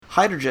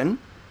hydrogen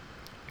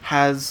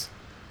has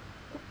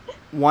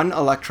one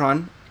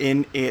electron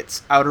in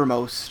its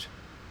outermost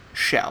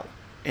shell.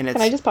 Can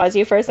I just pause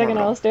you for a second,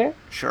 orbital. Alistair?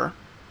 Sure.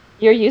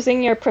 You're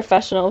using your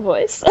professional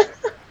voice.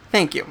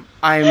 Thank you.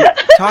 I'm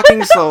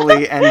talking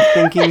slowly and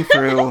thinking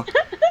through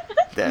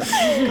this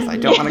because I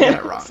don't want to get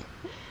it wrong.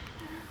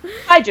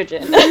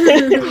 Hydrogen.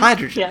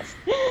 Hydrogen. Yes.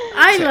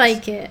 I 6.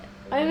 like it.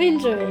 I'm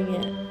enjoying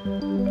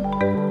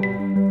it.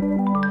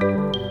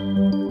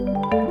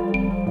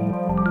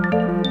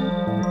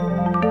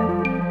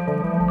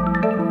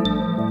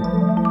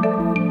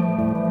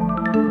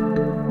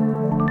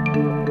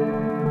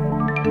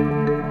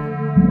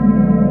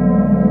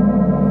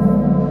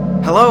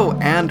 Hello,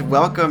 and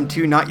welcome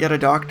to Not Yet a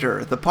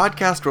Doctor, the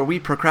podcast where we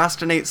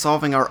procrastinate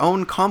solving our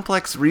own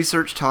complex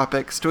research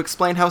topics to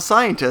explain how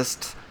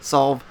scientists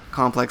solve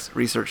complex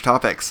research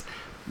topics.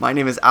 My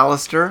name is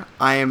Alistair.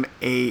 I am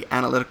a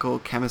analytical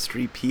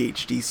chemistry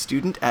PhD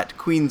student at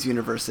Queen's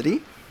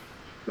University.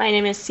 My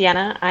name is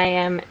Sienna. I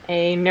am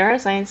a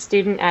neuroscience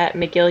student at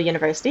McGill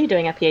University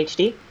doing a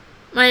PhD.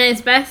 My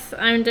name's Beth.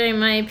 I'm doing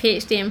my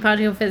PhD in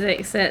particle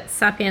physics at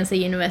Sapienza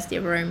University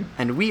of Rome.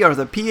 And we are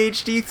the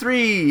PhD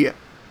 3!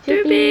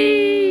 To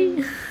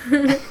be!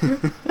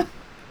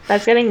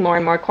 That's getting more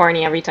and more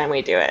corny every time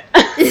we do it.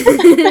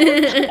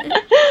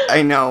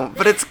 I know,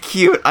 but it's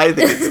cute. I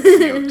think it's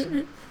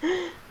cute.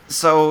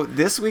 So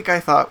this week I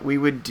thought we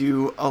would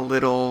do a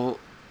little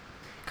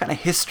kind of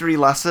history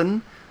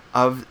lesson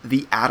of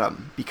the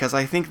atom, because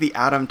I think the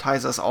atom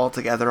ties us all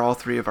together, all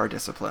three of our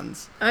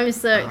disciplines. I'm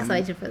so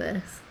excited for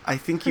this. I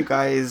think you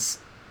guys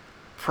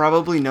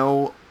probably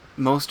know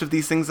most of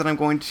these things that I'm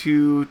going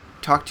to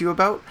talk to you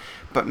about,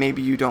 but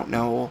maybe you don't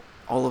know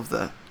all of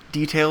the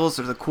details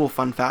or the cool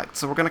fun facts.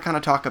 So we're going to kind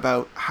of talk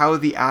about how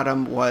the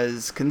atom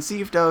was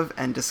conceived of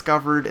and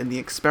discovered and the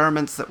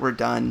experiments that were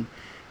done,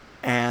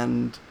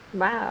 and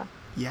Wow.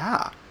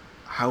 yeah,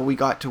 how we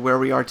got to where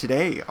we are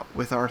today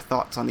with our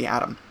thoughts on the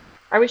atom.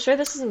 Are we sure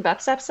this isn't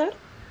Beth's episode?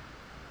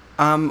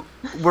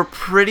 We're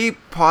pretty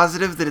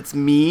positive that it's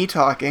me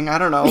talking. I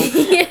don't know.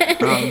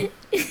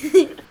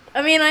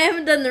 I mean, I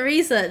haven't done the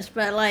research,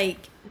 but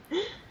like,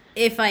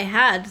 if I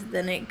had,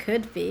 then it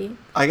could be.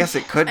 I guess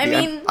it could be. I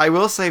mean- I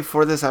will say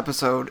for this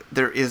episode,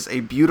 there is a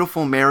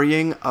beautiful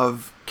marrying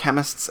of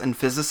chemists and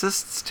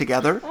physicists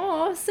together.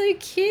 Oh, so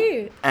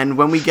cute. And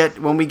when we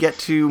get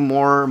to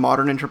more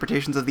modern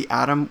interpretations of the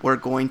atom, we're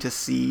going to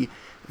see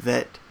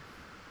that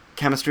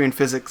chemistry and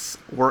physics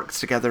works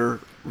together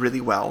really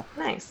well.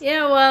 Nice.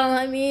 Yeah, well,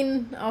 I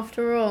mean,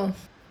 after all,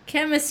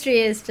 chemistry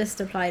is just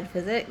applied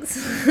physics.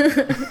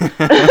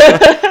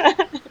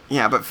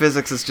 Yeah, but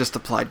physics is just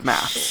applied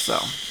math.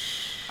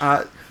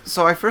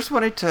 So I first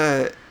wanted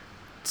to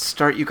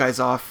start you guys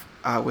off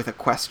with a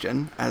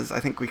question, as I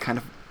think we kind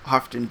of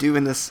often do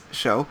in this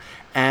show,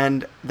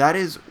 and that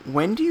is,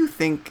 when do you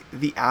think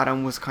the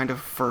atom was kind of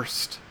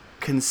first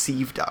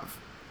conceived of?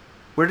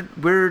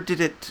 Where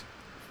did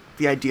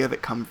the idea of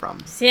it come from?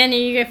 Sienna,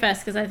 you go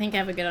first, because I think I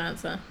have a good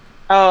answer.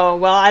 Oh,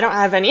 well, I don't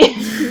have any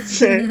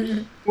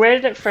answer. Where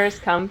did it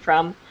first come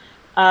from?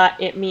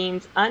 It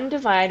means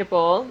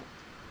undividable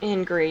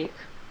in Greek.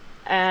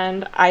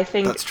 And I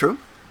think That's true.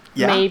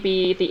 Yeah.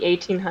 maybe the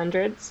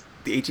 1800s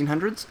The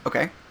 1800s?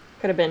 Okay.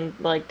 could have been,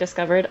 like,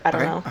 discovered. I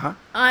don't Okay. know. Uh-huh.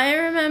 I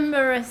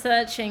remember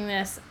researching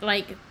this,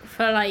 like,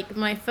 for, like,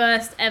 my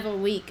first ever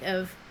week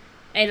of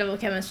A-level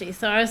chemistry.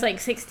 So I was, like,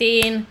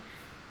 16,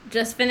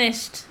 just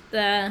finished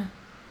the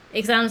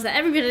exams that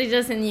everybody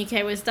does in the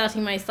UK, was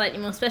starting my slightly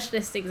more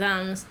specialist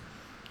exams.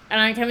 And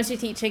our chemistry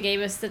teacher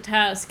gave us the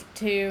task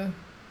to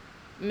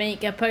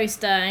make a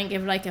poster and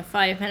give, like, a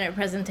 5-minute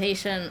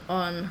presentation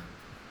on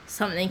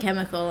something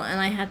chemical.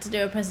 And I had to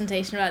do a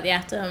presentation about the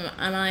atom,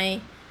 and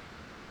I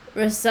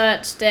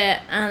researched it,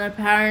 and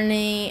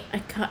apparently,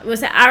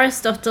 was it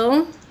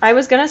Aristotle? I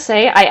was gonna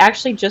say, I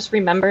actually just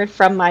remembered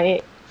from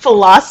my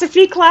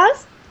philosophy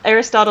class,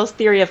 Aristotle's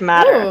theory of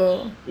matter.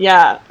 Ooh.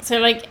 Yeah, So,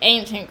 like,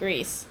 ancient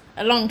Greece,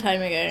 a long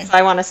time ago. so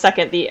I want to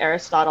second the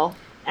Aristotle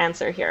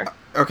answer here.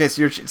 Okay,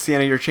 so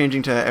Sienna, you're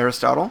changing to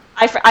Aristotle?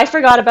 I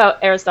forgot about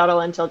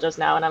Aristotle until just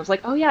now, and I was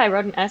like, oh yeah, I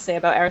wrote an essay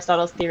about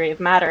Aristotle's theory of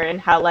matter and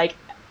how, like,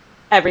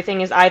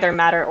 everything is either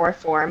matter or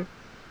form,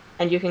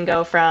 and you can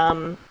go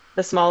from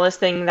the smallest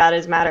thing that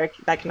is matter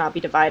that cannot be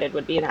divided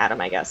would be an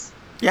atom, I guess.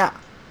 Yeah,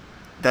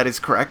 that is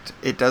correct.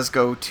 It does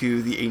go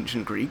to the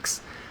ancient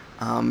Greeks.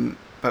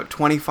 About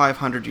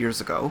 2,500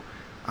 years ago,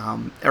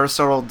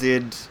 Aristotle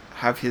did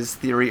have his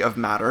theory of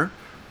matter,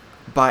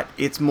 but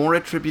it's more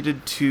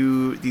attributed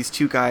to these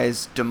two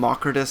guys,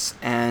 Democritus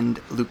and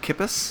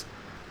Leucippus,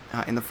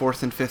 in the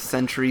 4th and 5th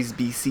centuries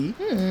BC.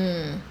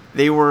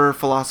 They were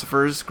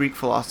philosophers, Greek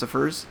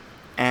philosophers,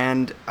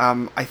 and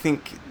I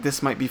think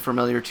this might be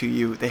familiar to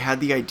you. They had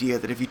the idea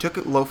that if you took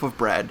a loaf of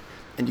bread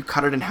and you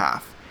cut it in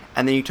half,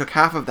 and then you took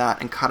half of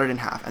that and cut it in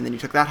half, and then you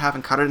took that half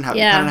and cut it in half,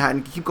 and cut it in half,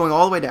 and you keep going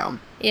all the way down,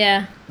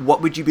 Yeah.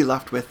 what would you be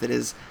left with that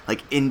is,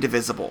 like,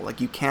 indivisible? Like,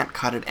 you can't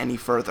cut it any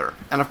further.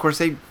 And of course,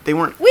 they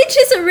weren't... Which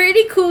is a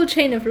really cool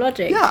chain of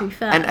logic, Yeah, to be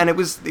fair. and it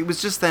was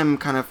just them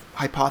kind of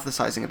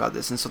hypothesizing about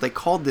this, and so they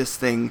called this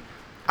thing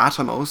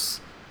atomos,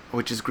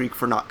 which is Greek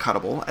for not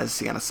cuttable, as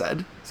Sienna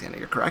said. Sienna,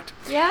 you're correct.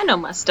 Yeah, I know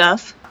my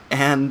stuff.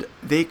 And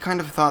they kind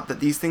of thought that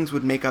these things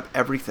would make up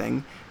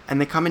everything,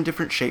 and they come in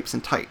different shapes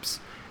and types.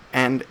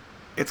 And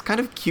it's kind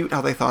of cute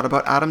how they thought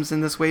about atoms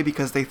in this way,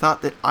 because they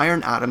thought that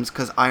iron atoms,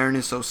 because iron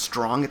is so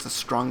strong, it's a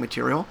strong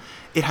material,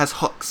 it has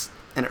hooks,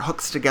 and it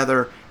hooks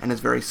together and is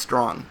very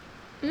strong.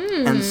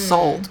 And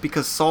salt,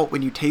 because salt,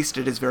 when you taste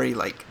it, is very,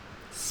 like,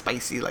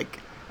 spicy, like,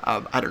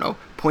 I don't know,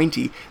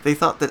 pointy. They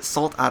thought that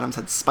salt atoms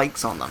had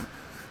spikes on them.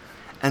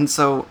 And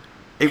so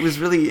it was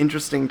really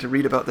interesting to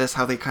read about this,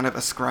 how they kind of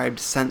ascribed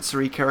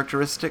sensory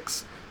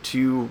characteristics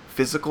to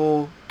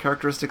physical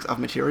characteristics of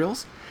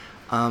materials.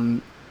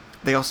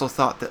 They also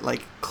thought that,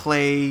 like,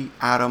 clay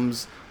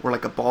atoms were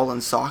like a ball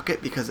and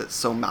socket because it's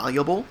so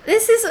malleable.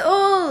 This is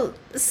all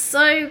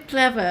so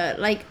clever.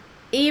 Like,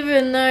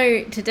 even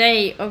though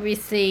today,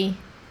 obviously,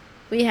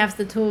 we have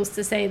the tools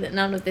to say that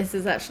none of this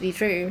is actually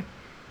true,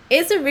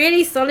 it's a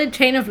really solid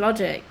chain of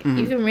logic. Mm-hmm.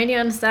 You can really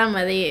understand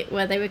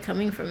where they were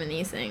coming from in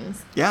these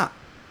things. Yeah.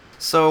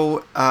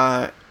 So,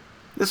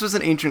 this was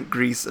in ancient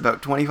Greece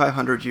about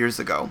 2,500 years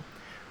ago.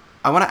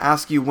 I want to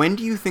ask you, when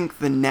do you think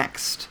the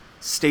next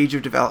stage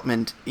of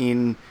development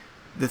in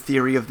the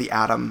theory of the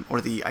atom,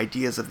 or the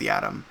ideas of the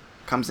atom,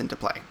 comes into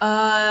play?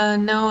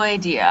 No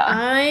idea.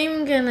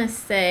 I'm gonna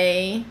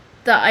say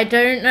that I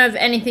don't know of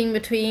anything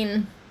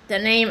between the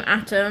name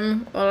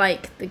atom, or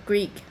like the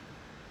Greek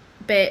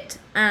bit,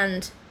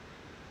 and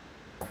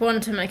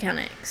quantum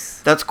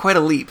mechanics. That's quite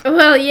a leap.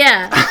 Well,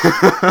 yeah.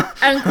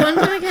 And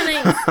quantum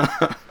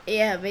mechanics,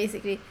 yeah,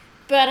 basically.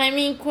 But I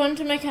mean,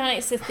 quantum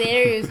mechanics, the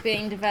theory was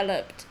being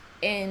developed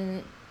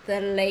in the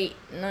late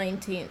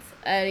 19th,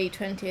 early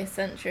 20th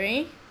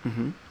century.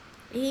 Mm-hmm.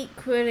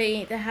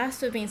 Equally, there has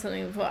to have been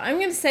something before. I'm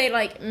going to say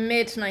like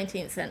mid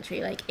 19th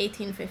century, like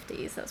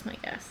 1850s. That's my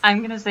guess. I'm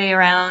going to say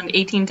around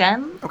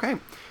 1810. Okay.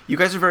 You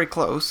guys are very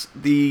close.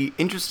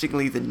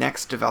 Interestingly, the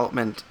next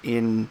development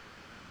in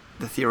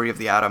the theory of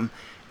the atom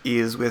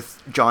is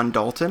with John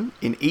Dalton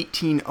in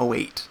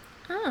 1808.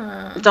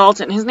 Ah.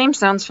 Dalton. His name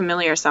sounds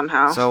familiar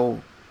somehow.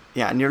 So,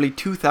 yeah, nearly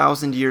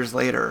 2,000 years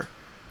later,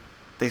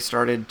 they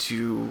started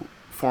to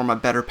form a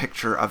better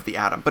picture of the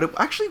atom. But it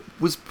actually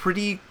was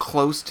pretty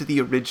close to the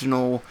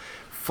original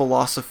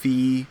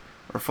philosophy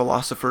or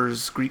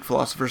Greek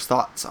philosophers'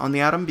 thoughts on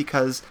the atom,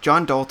 because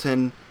John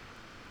Dalton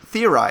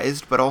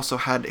theorized, but also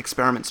had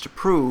experiments to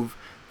prove,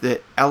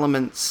 that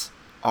elements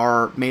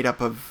are made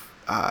up of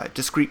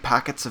discrete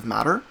packets of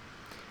matter,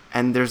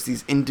 and there's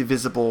these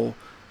indivisible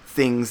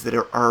things that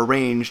are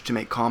arranged to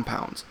make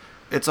compounds.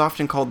 It's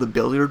often called the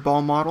billiard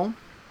ball model,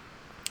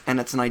 and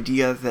it's an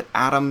idea that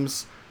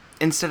atoms,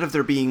 instead of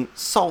there being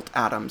salt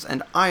atoms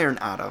and iron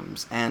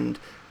atoms and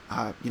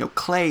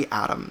clay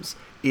atoms,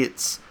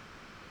 it's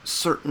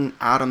certain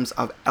atoms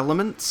of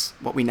elements,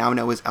 what we now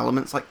know as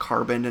elements like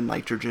carbon and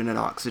nitrogen and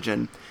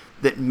oxygen,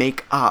 that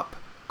make up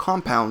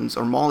compounds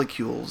or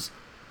molecules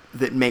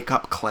that make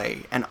up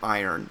clay and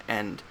iron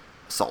and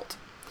salt.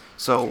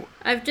 So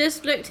I've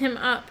just looked him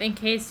up in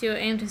case you're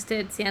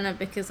interested, Sienna,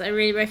 because I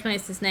really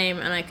recognized his name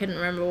and I couldn't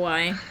remember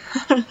why.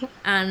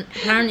 And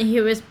apparently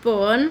he was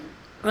born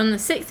on the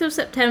 6th of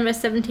September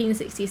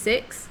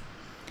 1766,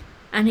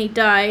 and he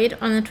died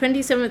on the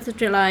 27th of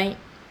July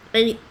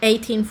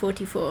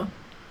 1844.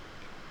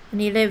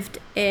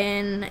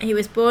 And he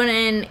was born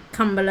in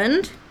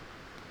Cumberland,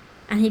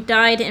 and he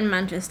died in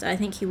Manchester. I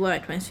think he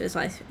worked most of his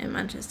life in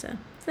Manchester.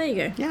 So there you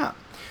go. Yeah.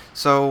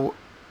 So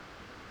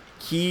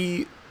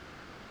he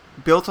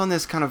built on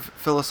this kind of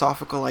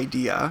philosophical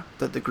idea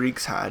that the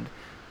Greeks had,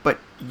 but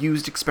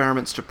used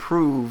experiments to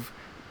prove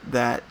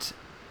that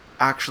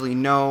actually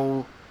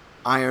no,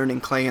 iron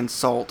and clay and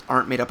salt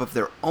aren't made up of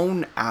their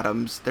own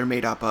atoms. They're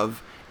made up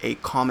of a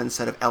common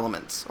set of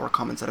elements, or a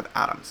common set of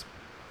atoms.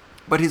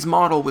 But his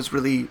model was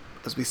really,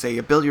 as we say,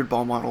 a billiard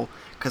ball model,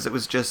 because it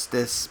was just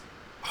this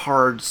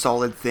hard,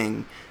 solid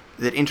thing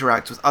that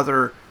interacts with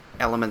other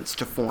elements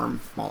to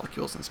form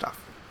molecules and stuff.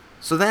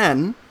 So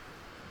then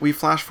we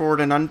flash forward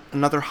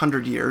another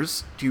 100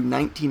 years to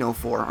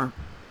 1904, or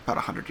about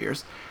 100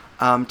 years,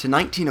 to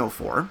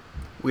 1904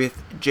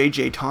 with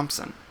J.J.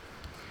 Thomson.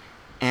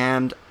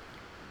 And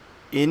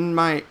in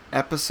my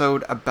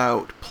episode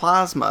about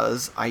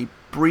plasmas, I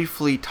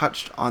briefly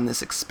touched on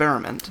this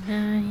experiment,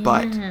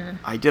 but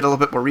I did a little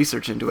bit more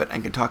research into it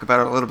and can talk about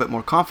it a little bit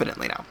more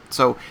confidently now.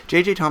 So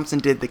J.J. Thomson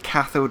did the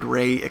cathode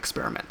ray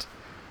experiment.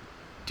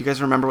 Do you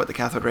guys remember what the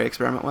cathode ray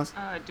experiment was?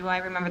 Do I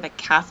remember the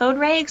cathode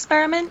ray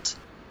experiment?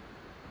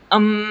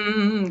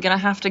 Gonna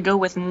have to go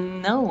with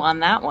no on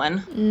that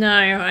one.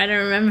 No, I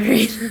don't remember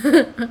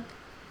it.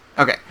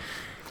 Okay.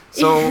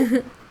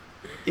 So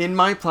in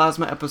my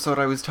plasma episode,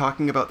 I was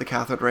talking about the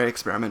cathode ray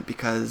experiment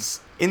because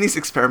in these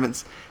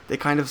experiments, they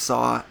kind of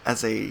saw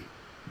as a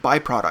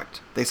byproduct,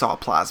 they saw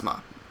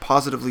plasma,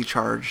 positively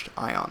charged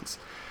ions.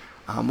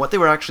 What they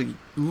were actually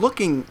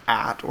looking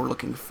at or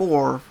looking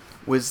for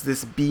was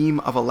this beam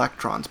of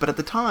electrons. But at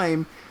the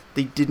time,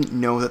 they didn't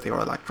know that they were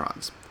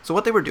electrons. So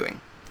what they were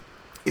doing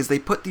is they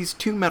put these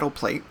two metal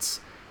plates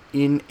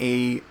in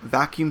a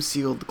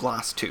vacuum-sealed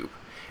glass tube.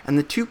 And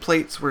the two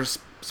plates were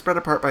spread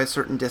apart by a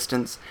certain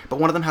distance, but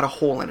one of them had a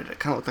hole in it. It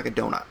kind of looked like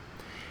a donut.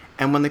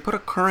 And when they put a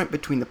current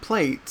between the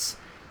plates,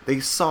 they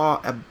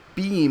saw a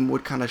beam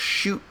would kind of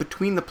shoot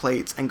between the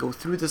plates and go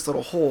through this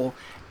little hole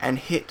and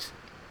hit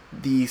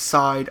the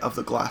side of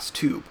the glass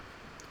tube,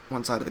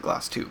 one side of the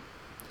glass tube.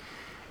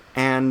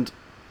 And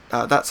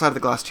that side of the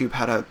glass tube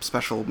had a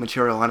special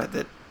material on it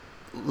that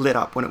lit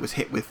up when it was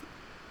hit with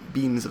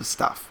beams of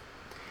stuff.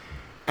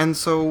 And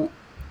so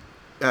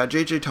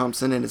J.J.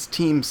 Thomson and his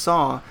team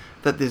saw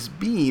that this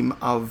beam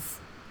of,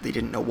 they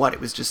didn't know what,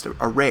 it was just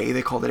a ray,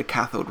 they called it a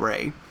cathode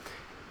ray.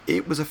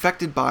 It was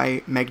affected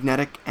by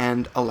magnetic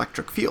and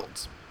electric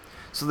fields.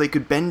 So they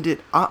could bend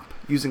it up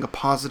using a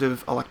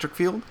positive electric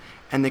field,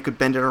 and they could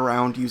bend it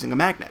around using a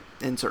magnet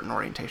in certain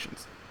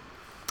orientations.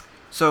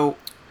 So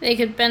they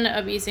could bend it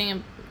up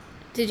using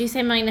did you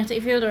say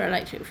magnetic field or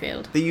electric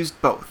field? They used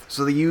both.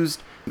 So they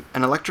used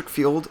an electric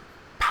field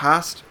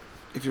past,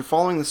 if you're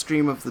following the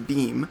stream of the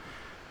beam,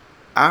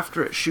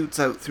 after it shoots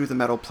out through the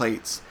metal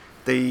plates,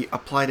 they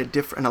applied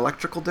an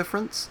electrical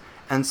difference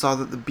and saw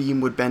that the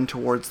beam would bend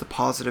towards the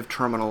positive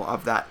terminal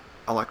of that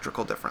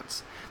electrical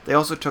difference. They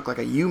also took like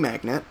a U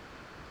magnet,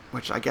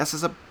 which I guess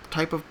is a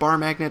type of bar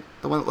magnet,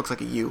 the one that looks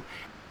like a U.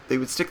 They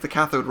would stick the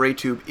cathode ray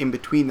tube in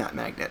between that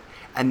magnet,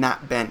 and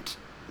that bent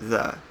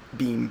the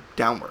beam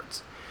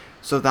downwards.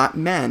 So that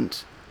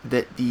meant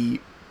that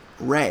the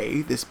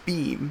ray, this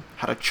beam,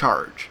 had a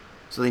charge.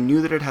 So they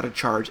knew that it had a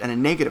charge and a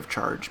negative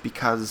charge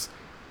because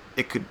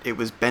it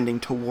was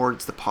bending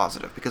towards the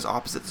positive, because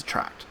opposites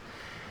attract.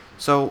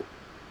 So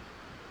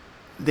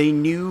they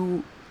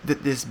knew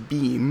that this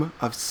beam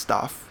of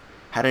stuff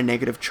had a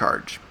negative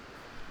charge.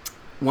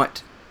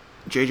 What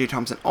J.J.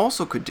 Thomson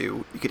also could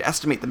do, you could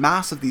estimate the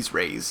mass of these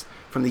rays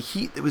from the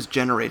heat that was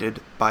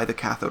generated by the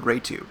cathode ray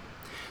tube.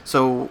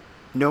 So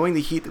knowing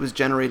the heat that was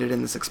generated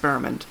in this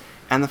experiment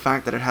and the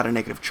fact that it had a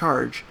negative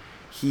charge,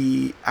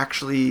 he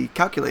actually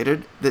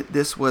calculated that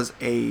this was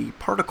a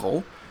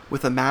particle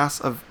with a mass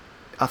of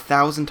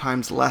 1,000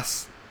 times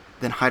less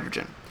than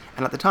hydrogen.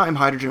 And at the time,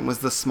 hydrogen was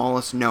the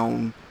smallest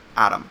known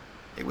atom.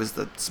 It was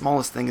the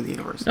smallest thing in the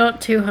universe.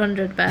 Not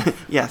 200,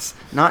 Beth. Yes,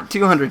 not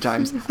 200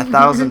 times,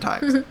 1,000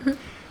 times.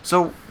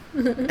 So,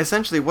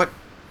 essentially what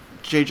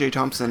J.J.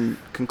 Thomson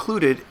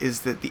concluded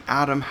is that the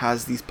atom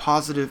has these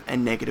positive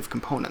and negative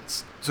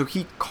components. So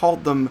he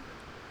called them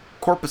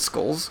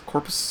corpuscles.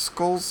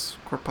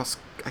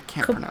 I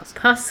can't pronounce it.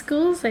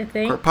 Corpuscles, I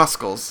think.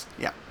 Corpuscles,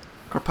 yeah.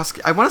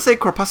 I want to say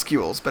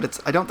corpuscules, but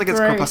I don't think it's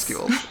Gross.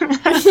 corpuscules.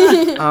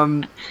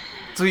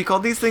 So he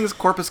called these things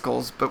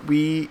corpuscles, but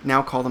we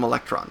now call them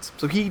electrons.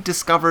 So he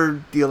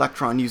discovered the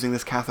electron using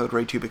this cathode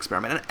ray tube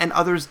experiment, and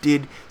others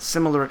did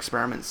similar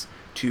experiments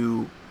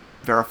to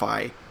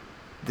verify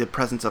the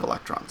presence of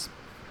electrons.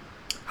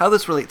 How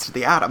this relates to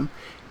the atom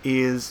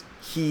is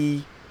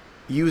he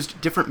used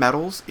different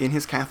metals in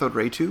his cathode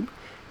ray tube,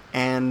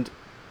 and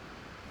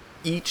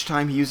each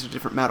time he used a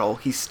different metal,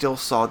 he still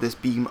saw this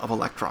beam of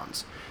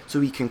electrons. So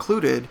he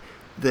concluded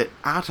that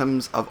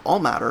atoms of all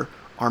matter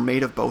are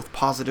made of both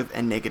positive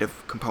and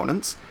negative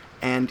components,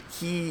 and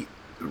he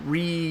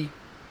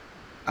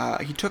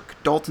took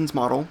Dalton's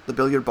model, the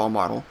billiard ball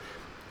model,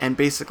 and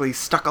basically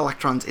stuck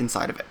electrons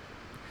inside of it.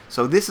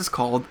 So this is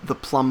called the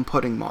plum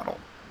pudding model.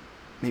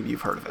 Maybe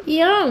you've heard of it.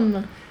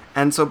 Yum!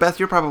 And so, Beth,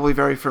 you're probably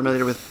very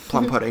familiar with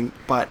plum pudding,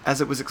 but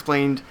as it was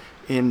explained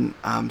in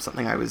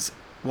something I was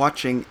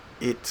watching,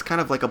 it's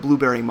kind of like a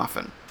blueberry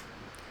muffin.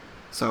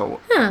 So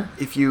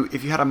if you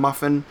had a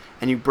muffin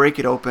and you break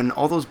it open,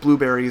 all those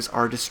blueberries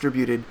are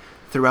distributed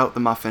throughout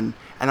the muffin,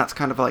 and that's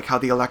kind of like how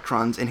the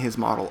electrons in his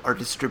model are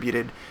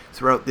distributed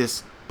throughout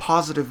this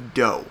positive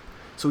dough.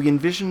 So he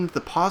envisioned the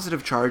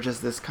positive charge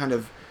as this kind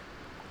of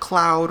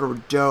cloud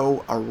or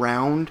dough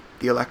around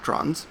the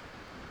electrons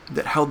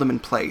that held them in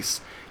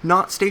place.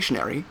 Not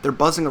stationary, they're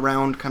buzzing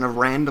around kind of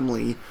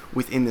randomly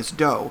within this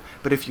dough,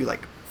 but if you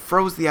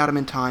froze the atom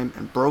in time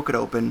and broke it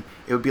open,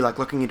 it would be like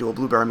looking into a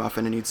blueberry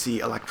muffin and you'd see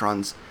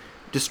electrons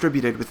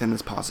distributed within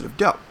this positive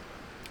dough,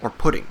 or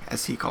pudding,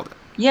 as he called it.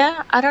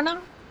 Yeah, I don't know.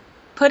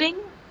 Pudding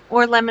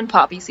or lemon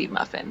poppy seed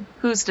muffin?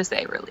 Who's to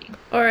say, really?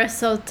 Or a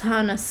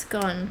sultana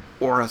scone.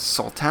 Or a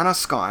sultana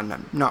scone.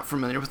 I'm not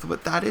familiar with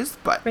what that is,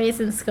 but...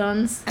 Raisin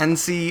scones. And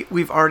see,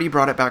 we've already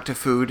brought it back to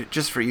food,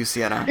 just for you,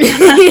 Sienna.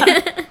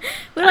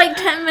 We're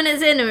 10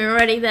 minutes in and we're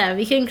already there.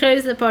 We can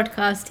close the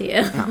podcast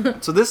here. Yeah.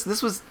 So this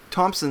was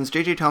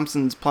J.J.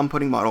 Thomson's plum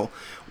pudding model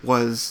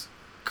was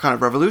kind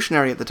of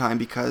revolutionary at the time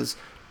because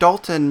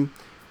Dalton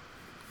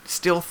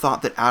still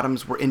thought that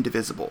atoms were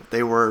indivisible.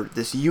 They were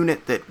this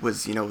unit that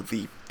was,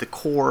 the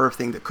core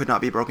thing that could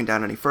not be broken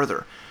down any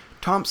further.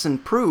 Thomson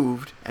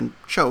proved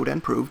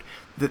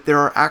that there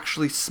are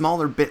actually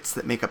smaller bits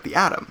that make up the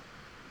atom.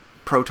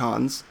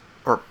 Protons,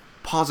 or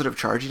positive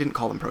charge, he didn't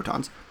call them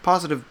protons,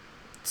 positive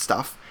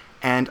stuff,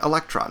 and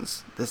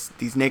electrons,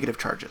 these negative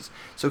charges.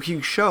 So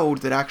he showed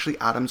that actually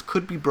atoms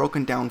could be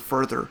broken down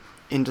further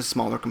into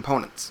smaller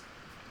components.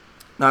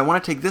 Now I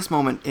want to take this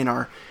moment in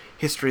our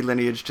history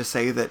lineage to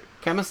say that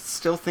chemists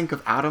still think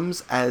of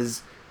atoms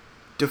as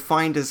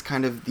defined as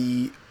kind of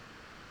the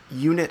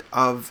unit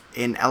of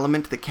an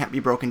element that can't be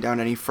broken down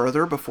any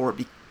further before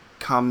it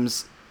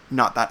becomes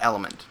not that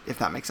element, if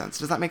that makes sense.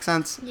 Does that make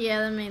sense? Yeah,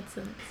 that made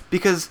sense.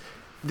 Because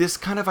this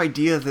kind of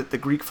idea that the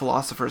Greek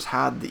philosophers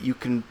had, that you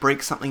can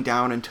break something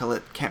down until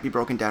it can't be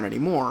broken down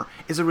anymore,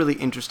 is a really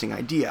interesting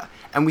idea.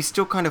 And we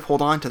still kind of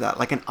hold on to that.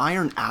 Like an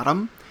iron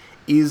atom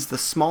is the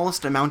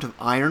smallest amount of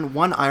iron.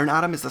 One iron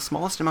atom is the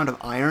smallest amount of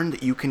iron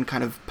that you can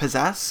kind of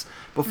possess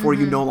before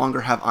you no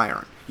longer have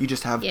iron. You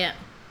just have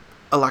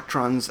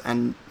electrons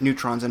and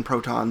neutrons and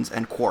protons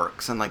and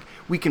quarks. And like,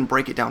 we can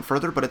break it down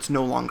further, but it's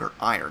no longer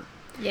iron.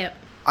 Yep.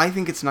 I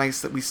think it's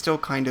nice that we still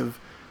kind of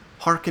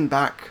harken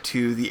back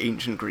to the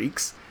ancient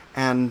Greeks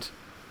and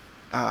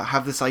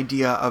have this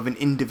idea of an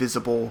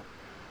indivisible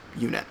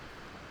unit.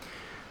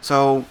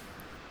 So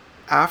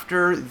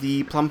after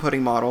the plum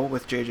pudding model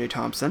with J.J.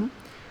 Thomson,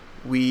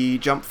 we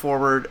jump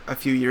forward a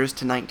few years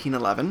to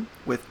 1911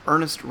 with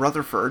Ernest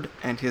Rutherford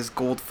and his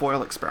gold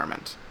foil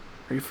experiment.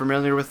 Are you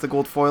familiar with the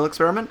gold foil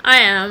experiment? I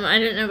am. I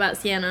don't know about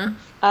Sienna.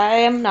 I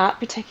am not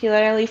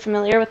particularly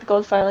familiar with the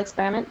gold foil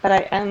experiment, but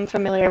I am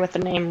familiar with the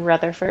name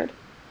Rutherford.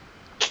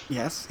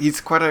 Yes,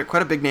 he's quite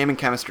a big name in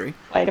chemistry.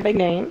 Quite a big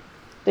name.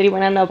 Did he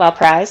win a Nobel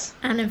Prize?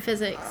 And in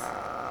physics.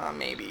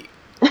 Maybe.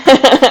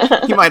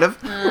 He might have.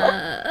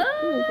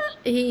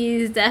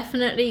 He's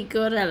definitely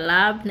got a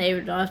lab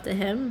named after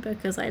him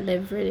because I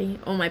live really,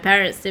 or my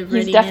parents live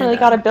really He's definitely near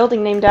got a them.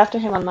 building named after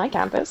him on my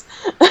campus.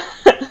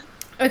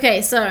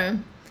 Okay, so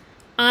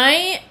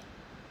I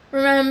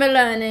remember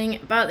learning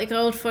about the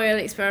gold foil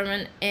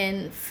experiment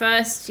in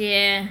first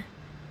year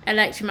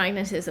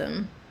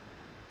electromagnetism.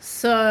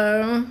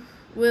 So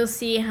we'll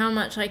see how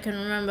much I can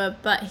remember.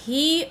 But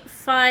he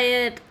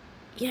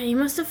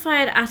must have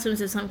fired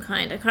atoms of some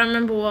kind. I can't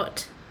remember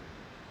what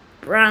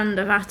brand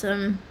of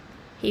atom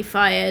he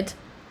fired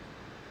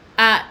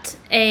at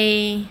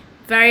a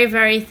very,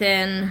 very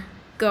thin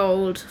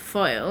gold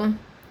foil.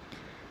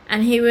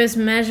 And he was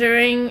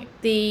measuring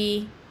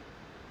the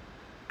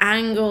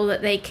angle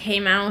that they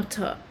came out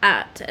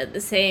at the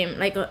same,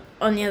 like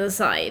on the other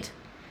side.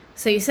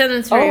 So you send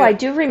them through. Oh, I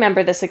do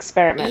remember this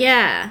experiment.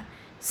 Yeah.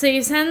 So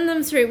you send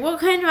them through.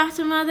 What kind of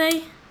atom are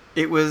they?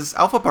 It was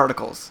alpha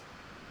particles.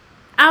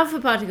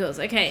 Alpha particles.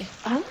 Okay.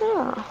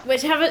 Ah.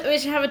 Which have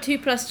a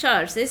 2+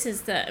 charge. This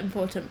is the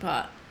important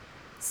part.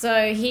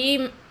 So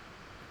he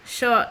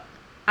shot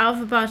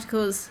alpha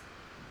particles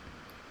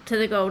to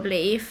the gold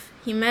leaf.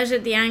 He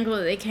measured the angle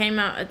that they came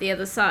out at the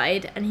other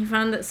side, and he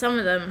found that some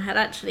of them had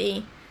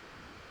actually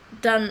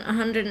done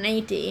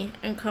 180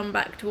 and come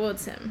back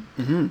towards him.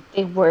 Mm-hmm.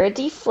 They were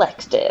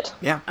deflected.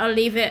 Yeah. I'll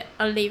leave it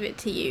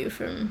to you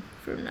from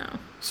now.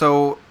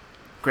 So,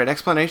 great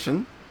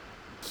explanation.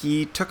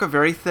 He took a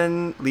very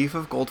thin leaf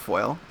of gold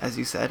foil, as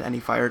you said, and he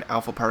fired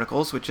alpha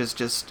particles, which is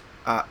just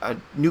a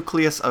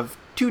nucleus of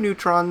 2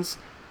 neutrons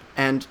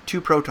and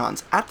 2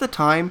 protons. At the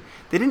time,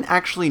 they didn't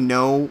actually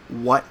know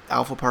what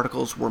alpha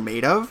particles were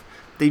made of.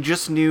 They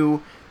just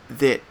knew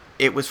that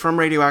it was from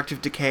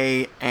radioactive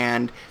decay,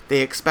 and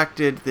they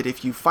expected that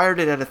if you fired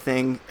it at a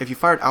thing, if you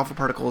fired alpha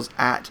particles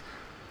at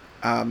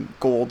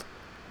gold,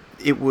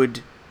 it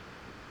would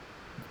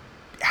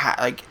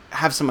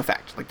have some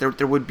effect. Like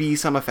there would be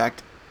some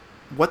effect.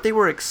 What they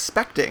were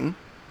expecting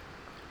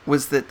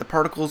was that the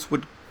particles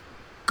would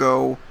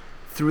go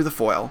through the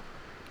foil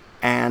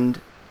and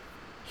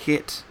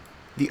hit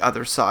the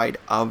other side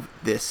of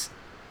this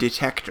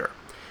detector.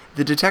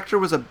 The detector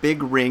was a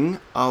big ring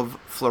of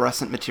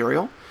fluorescent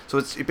material, so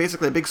it's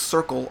basically a big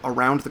circle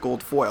around the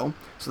gold foil,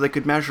 so they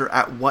could measure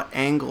at what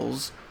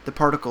angles the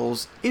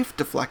particles, if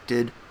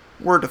deflected,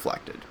 were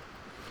deflected.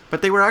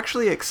 But they were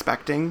actually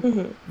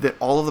expecting that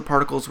all of the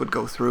particles would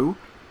go through.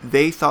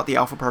 They thought the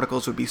alpha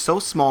particles would be so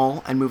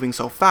small and moving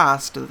so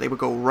fast that they would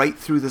go right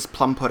through this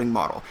plum pudding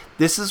model.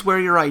 This is where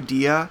your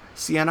idea,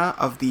 Sienna,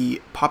 of the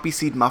poppy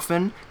seed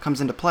muffin comes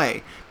into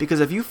play.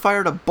 Because if you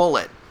fired a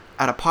bullet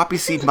at a poppy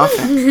seed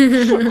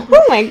muffin,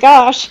 Oh my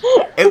gosh.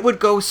 it would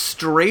go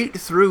straight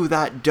through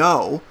that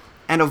dough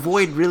and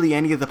avoid really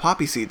any of the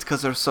poppy seeds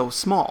because they're so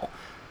small.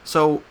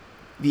 So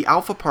the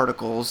alpha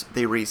particles,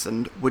 they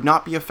reasoned, would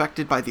not be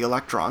affected by the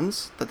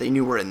electrons that they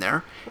knew were in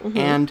there,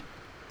 and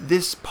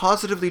this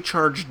positively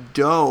charged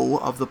dough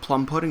of the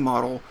plum pudding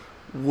model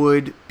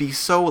would be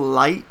so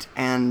light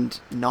and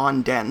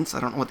non-dense. I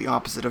don't know what the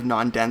opposite of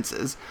non-dense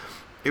is.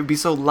 It would be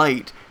so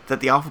light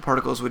that the alpha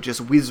particles would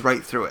just whiz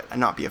right through it and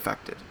not be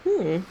affected.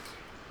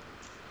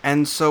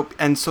 And so,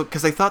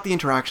 because they thought the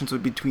interactions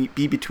would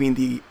be between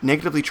the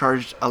negatively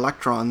charged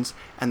electrons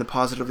and the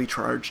positively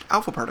charged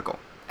alpha particle,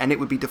 and it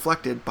would be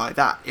deflected by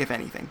that, if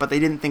anything. But they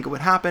didn't think it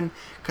would happen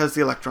because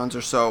the electrons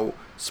are so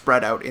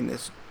spread out in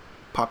this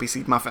poppy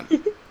seed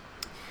muffin.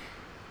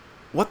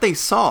 What they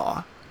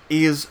saw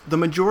is the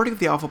majority of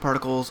the alpha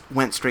particles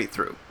went straight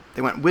through.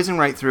 They went whizzing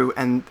right through,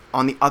 and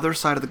on the other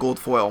side of the gold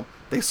foil,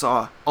 they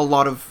saw a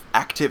lot of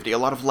activity, a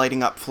lot of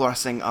lighting up,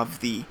 fluorescing of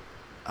the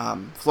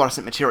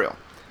fluorescent material.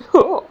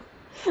 Cool.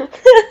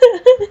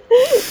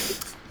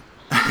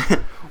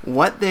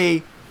 What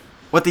they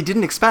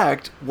didn't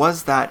expect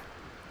was that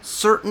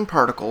certain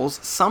particles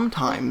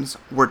sometimes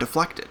were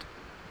deflected.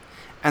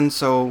 And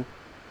so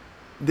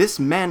this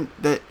meant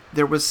that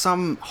there was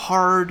some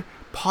hard,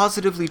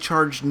 positively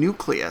charged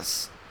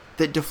nucleus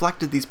that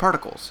deflected these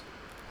particles,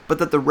 but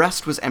that the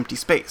rest was empty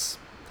space,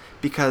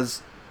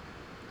 because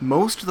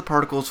most of the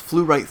particles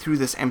flew right through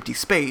this empty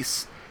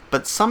space,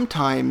 but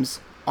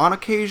sometimes, on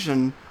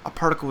occasion, a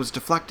particle was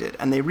deflected,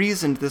 and they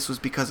reasoned this was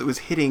because it was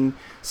hitting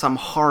some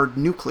hard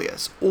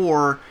nucleus,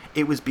 or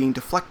it was being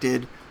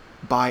deflected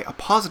by a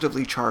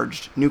positively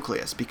charged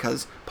nucleus,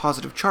 because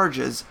positive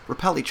charges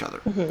repel each other.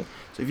 Mm-hmm.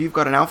 So if you've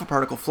got an alpha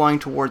particle flying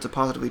towards a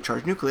positively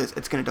charged nucleus,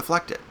 it's going to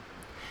deflect it.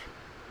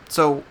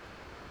 So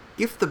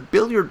if the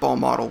billiard ball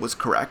model was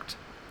correct,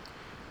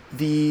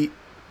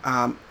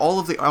 all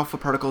of the alpha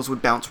particles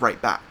would bounce right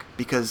back,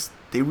 because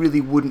they really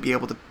wouldn't be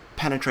able to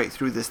penetrate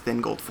through this thin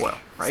gold foil,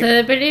 right?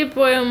 So the billiard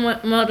ball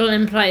model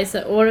implies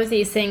that all of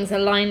these things are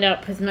lined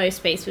up with no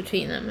space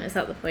between them. Is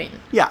that the point?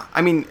 Yeah,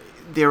 I mean,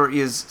 there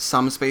is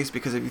some space,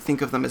 because if you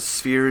think of them as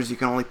spheres, you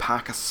can only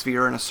pack a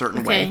sphere in a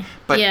certain way.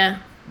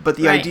 But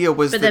the idea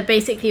was that... But they're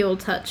basically all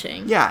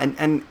touching. Yeah,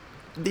 and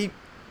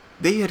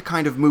they had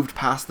kind of moved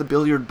past the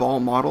billiard ball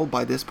model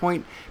by this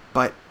point,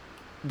 but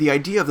the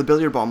idea of the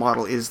billiard ball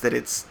model is that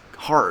it's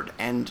hard,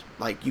 and,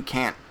 like, you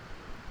can't...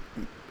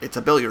 It's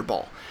a billiard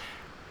ball.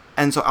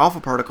 And so alpha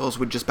particles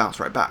would just bounce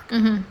right back.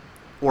 Mm-hmm.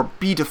 Or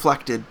be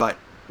deflected, but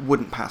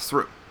wouldn't pass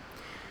through.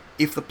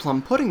 If the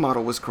plum pudding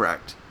model was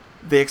correct,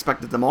 they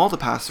expected them all to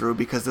pass through,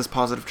 because this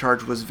positive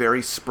charge was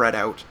very spread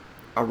out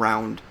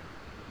around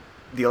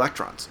the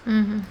electrons.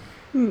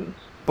 Mm-hmm.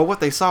 But what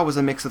they saw was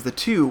a mix of the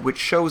two, which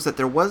shows that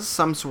there was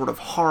some sort of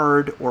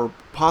hard or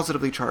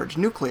positively charged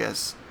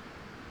nucleus,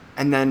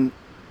 and then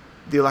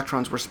the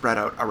electrons were spread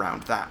out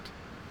around that.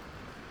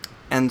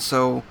 And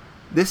so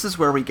this is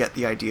where we get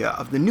the idea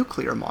of the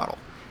nuclear model,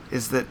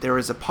 is that there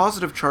is a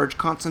positive charge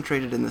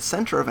concentrated in the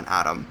center of an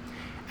atom,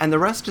 and the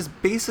rest is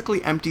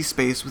basically empty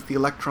space with the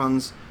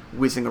electrons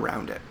whizzing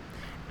around it.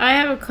 I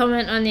have a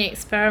comment on the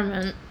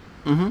experiment.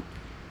 Mm-hmm.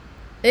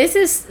 This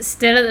is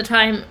still at the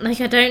time, like,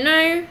 I don't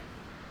know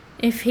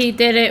if he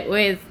did it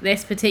with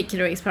this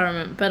particular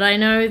experiment, but I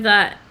know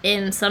that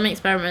in some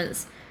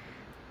experiments,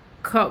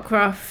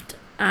 Cockcroft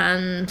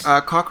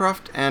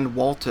and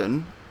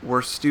Walton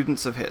were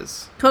students of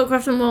his.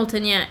 Cockcroft and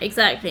Walton, yeah,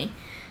 exactly.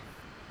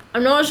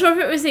 I'm not sure if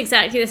it was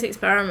exactly this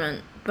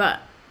experiment,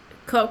 but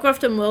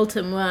Cockcroft and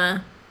Walton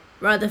were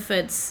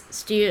Rutherford's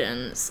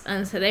students,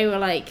 and so they were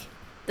like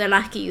the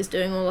lackeys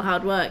doing all the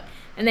hard work,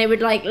 and they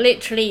would like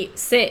literally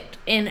sit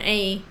in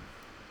a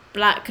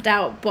blacked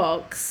out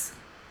box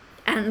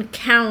and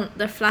count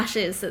the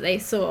flashes that they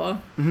saw.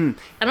 Mm-hmm.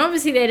 And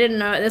obviously they didn't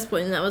know at this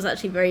point that was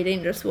actually very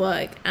dangerous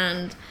work,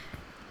 and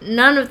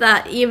none of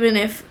that, even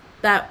if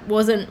that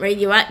wasn't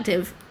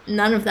radioactive,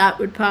 none of that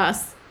would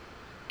pass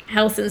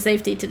health and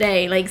safety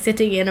today. Like,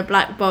 sitting in a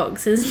black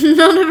box is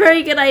not a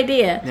very good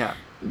idea. Yeah.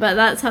 But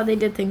that's how they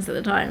did things at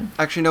the time.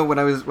 Actually, no, when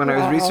I was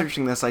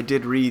researching this, I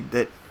did read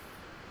that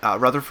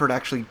Rutherford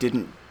actually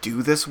didn't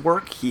do this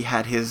work. He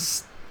had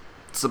his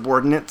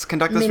subordinates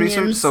conduct this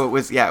research, so it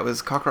was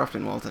Cockcroft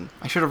and Walton.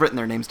 I should have written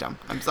their names down.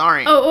 I'm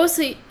sorry. Oh,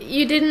 also,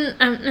 you didn't...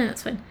 no,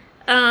 that's fine.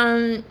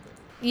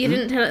 You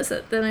didn't tell us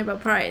the Nobel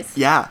Prize.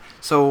 Yeah,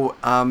 so,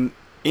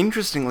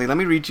 interestingly, let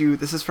me read you,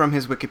 this is from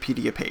his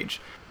Wikipedia page.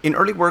 In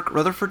early work,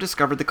 Rutherford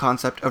discovered the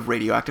concept of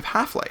radioactive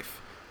half-life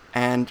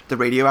and the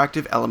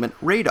radioactive element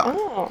radon.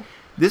 Oh.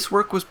 This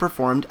work was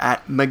performed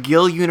at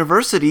McGill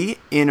University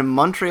in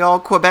Montreal,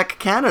 Quebec,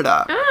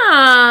 Canada.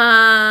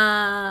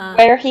 Ah!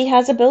 Where he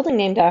has a building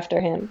named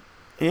after him.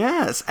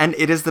 Yes, and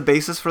it is the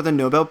basis for the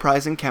Nobel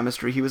Prize in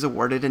Chemistry he was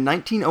awarded in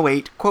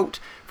 1908, quote,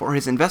 for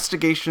his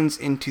investigations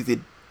into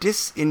the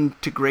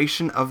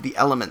disintegration of the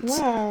elements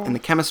in the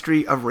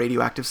chemistry of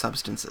radioactive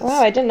substances.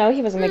 Wow, I didn't know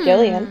he was a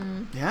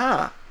McGillian.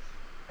 Yeah.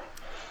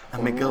 A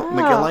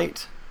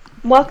McGillite.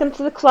 Welcome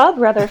to the club,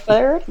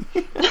 Rutherford.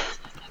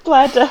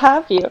 Glad to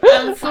have you.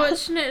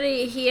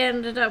 Unfortunately, he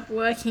ended up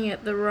working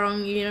at the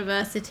wrong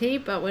university,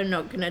 but we're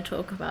not going to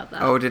talk about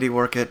that. Oh, did he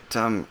work at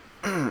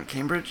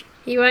Cambridge?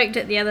 He worked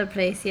at the other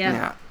place,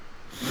 yeah.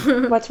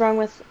 What's wrong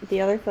with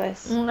the other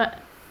place?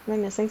 What? Am I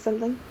missing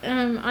something?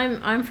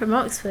 I'm from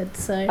Oxford,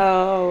 so.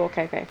 Oh,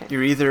 okay.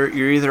 You're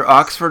either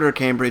Oxford or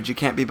Cambridge. You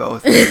can't be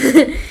both.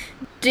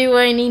 Do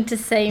I need to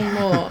say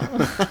more?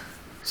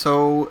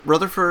 So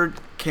Rutherford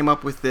came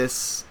up with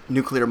this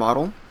nuclear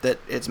model that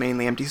it's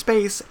mainly empty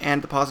space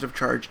and the positive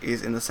charge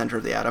is in the center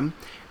of the atom.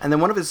 And then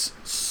one of his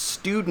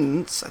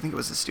students, I think it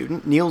was a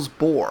student, Niels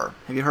Bohr.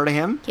 Have you heard of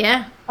him?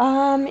 Yeah.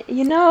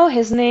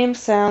 His name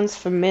sounds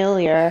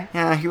familiar.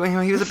 Yeah, he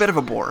was a bit of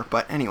a bore,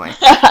 but anyway.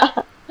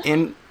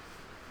 In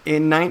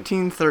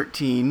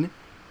 1913,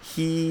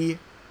 he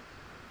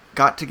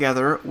got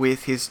together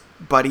with his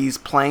buddies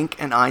Planck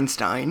and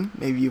Einstein,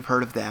 maybe you've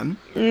heard of them,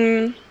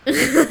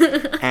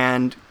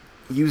 and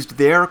used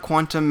their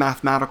quantum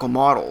mathematical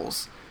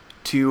models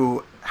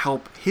to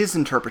help his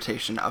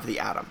interpretation of the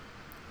atom.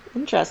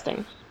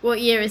 Interesting. What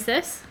year is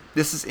this?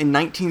 This is in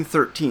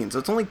 1913, so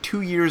it's only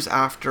 2 years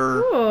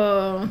after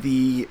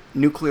the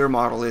nuclear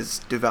model is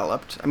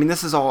developed. I mean,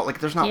 this is all, like,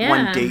 there's not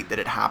one date that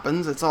it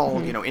happens. It's all,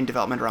 in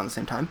development around the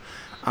same time.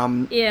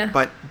 Yeah.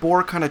 But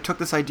Bohr kind of took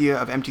this idea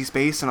of empty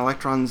space and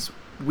electrons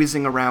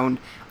whizzing around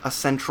a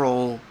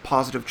central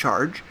positive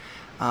charge,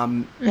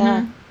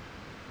 Yeah.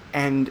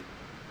 and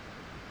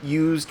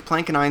used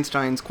Planck and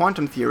Einstein's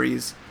quantum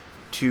theories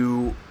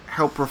to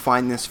help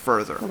refine this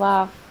further.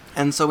 Wow.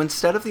 And so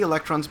instead of the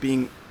electrons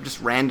being just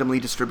randomly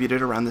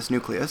distributed around this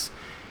nucleus,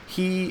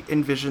 he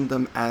envisioned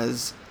them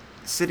as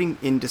sitting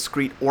in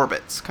discrete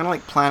orbits, kind of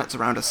like planets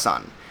around a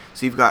sun.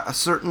 So you've got a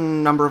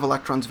certain number of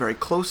electrons very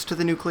close to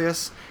the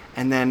nucleus,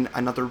 and then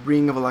another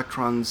ring of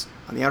electrons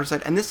on the outer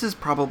side. And this is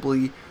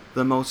probably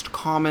the most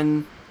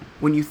common.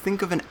 When you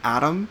think of an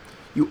atom,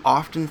 you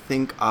often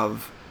think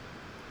of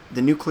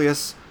the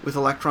nucleus with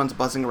electrons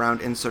buzzing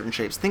around in certain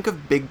shapes. Think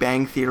of Big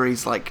Bang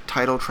theories like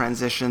tidal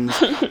transitions.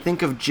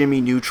 Think of Jimmy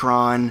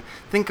Neutron.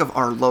 Think of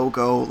our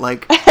logo.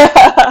 Like,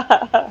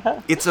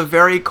 it's a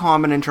very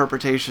common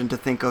interpretation to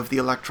think of the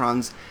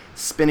electrons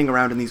spinning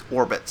around in these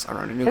orbits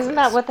around a nucleus. Isn't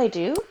that what they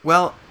do?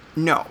 Well,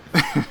 no.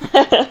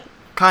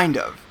 Kind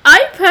of.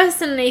 I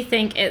personally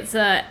think it's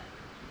a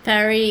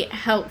very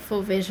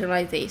helpful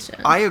visualization.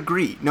 I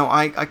agree. No,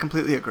 I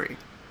completely agree.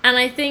 And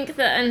I think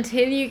that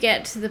until you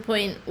get to the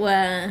point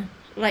where,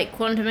 like,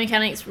 quantum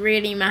mechanics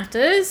really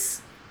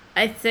matters,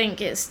 I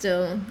think it's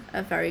still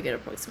a very good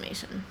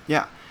approximation.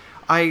 Yeah.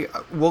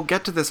 We'll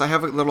get to this. I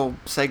have a little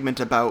segment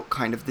about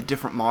kind of the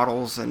different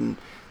models and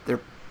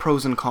their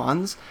pros and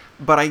cons.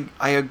 But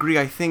I agree.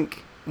 I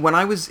think when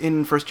I was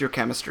in first year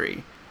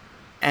chemistry,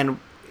 and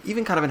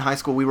even kind of in high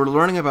school, we were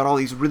learning about all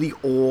these really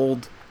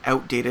old,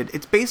 outdated.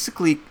 It's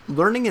basically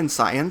learning in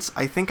science.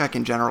 I think I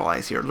can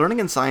generalize here. Learning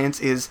in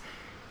science is,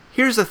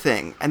 here's a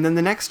thing, and then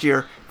the next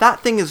year, that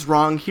thing is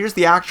wrong, here's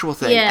the actual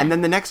thing. Yeah. And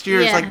then the next year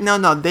is Yeah. like,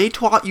 no, they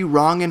taught you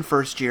wrong in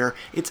first year.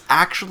 It's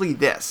actually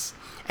this.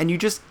 And you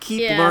just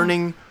keep Yeah.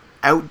 learning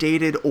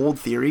outdated old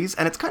theories,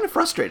 and it's kind of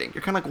frustrating.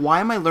 You're kind of like, why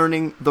am I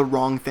learning the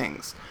wrong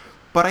things?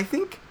 But I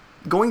think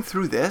going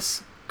through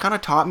this kind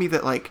of taught me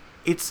that, like,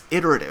 it's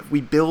iterative. We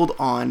build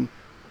on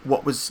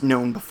what was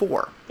known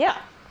before. Yeah.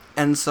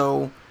 And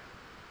so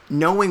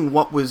knowing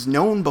what was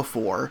known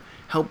before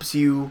helps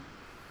you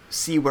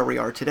see where we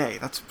are today.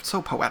 That's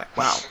so poetic.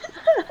 Wow.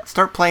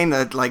 Start playing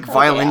the, like,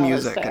 violin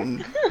music Alistair.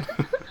 and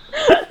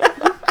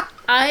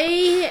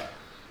I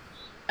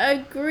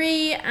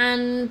agree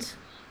and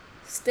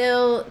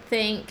still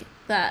think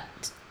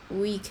that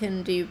we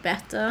can do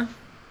better.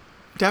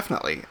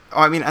 definitely.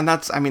 I mean,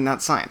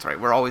 that's science, right?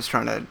 We're always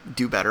trying to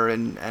do better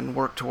and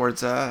work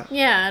towards a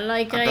Yeah,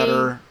 like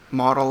better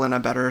model and a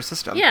better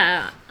system.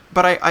 Yeah.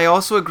 But I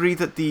also agree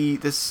that the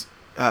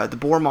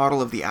Bohr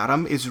model of the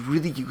atom is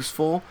really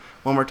useful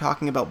when we're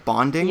talking about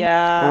bonding,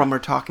 Yeah. or when we're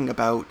talking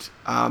about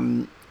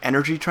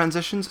energy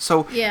transitions.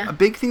 So Yeah. a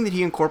big thing that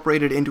he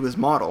incorporated into his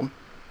model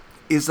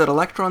is that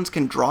electrons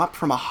can drop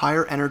from a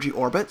higher energy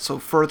orbit, so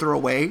further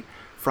away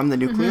from the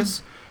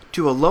nucleus,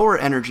 to a lower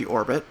energy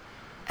orbit,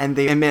 and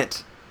they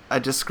emit a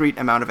discrete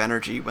amount of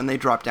energy when they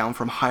drop down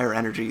from higher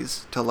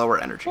energies to lower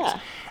energies. Yeah.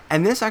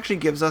 And this actually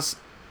gives us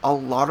a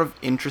lot of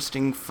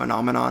interesting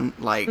phenomenon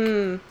like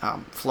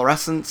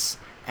fluorescence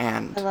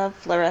and I love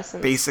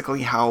fluorescence.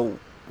 basically how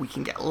we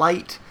can get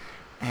light.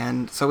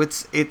 And so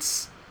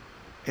it's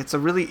a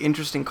really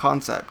interesting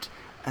concept.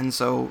 And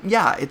so,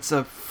 yeah, it's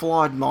a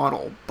flawed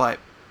model, but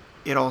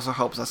it also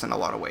helps us in a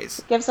lot of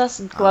ways. Gives us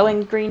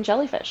glowing green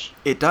jellyfish.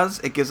 It does.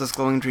 It gives us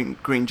glowing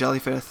green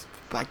jellyfish,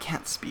 but I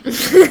can't speak.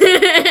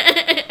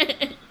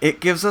 It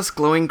gives us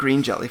glowing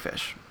green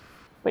jellyfish.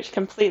 Which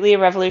completely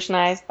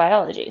revolutionized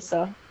biology,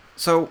 so...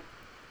 So,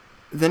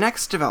 the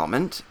next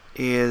development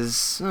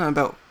is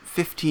about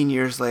 15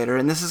 years later,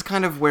 and this is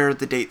kind of where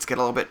the dates get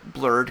a little bit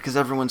blurred because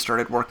everyone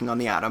started working on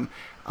the atom,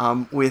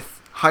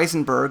 with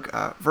Heisenberg,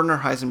 Werner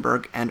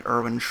Heisenberg, and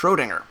Erwin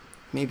Schrödinger.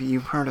 Maybe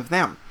you've heard of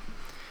them.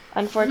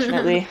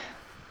 Unfortunately.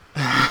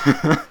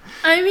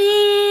 I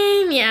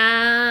mean,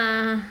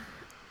 yeah.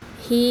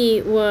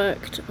 He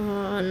worked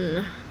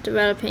on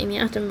developing the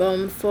atom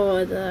bomb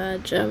for the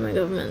German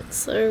government,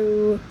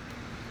 so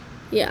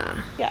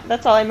yeah. Yeah,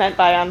 that's all I meant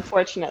by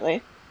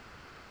unfortunately.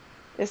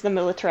 Is the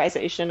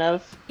militarization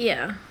of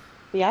Yeah.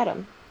 the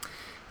atom.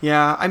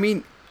 Yeah, I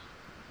mean,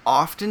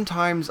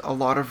 oftentimes a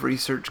lot of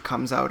research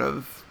comes out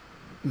of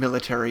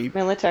military.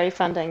 Military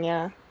funding,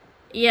 yeah.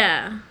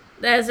 Yeah.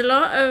 There's a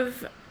lot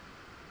of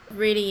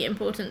really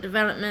important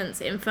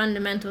developments in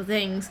fundamental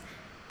things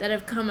that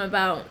have come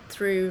about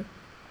through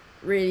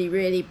really,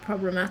 really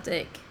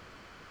problematic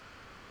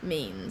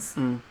means.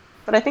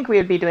 But I think we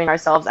would be doing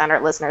ourselves and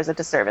our listeners a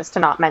disservice to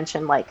not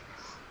mention, like,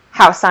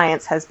 how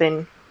science has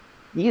been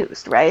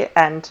used, right?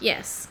 And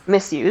Yes.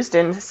 misused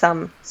in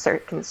some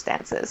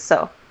circumstances.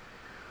 So,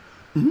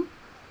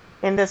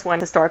 in this one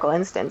historical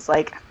instance,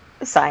 like,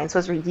 science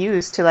was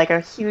used to, like,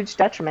 a huge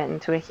detriment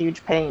and to a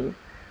huge pain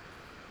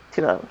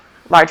to a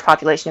large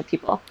population of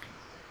people.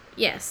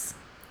 Yes.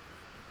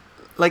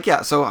 Like,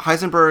 yeah, so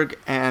Heisenberg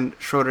and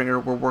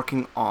Schrödinger were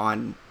working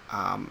on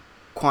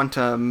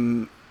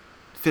quantum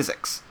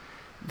physics.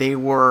 They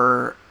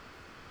were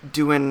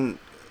doing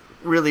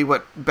really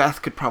what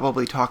Beth could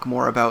probably talk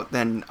more about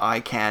than I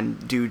can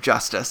do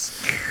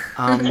justice.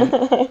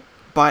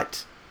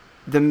 But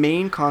the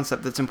main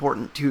concept that's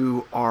important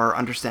to our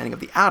understanding of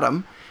the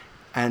atom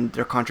and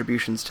their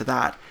contributions to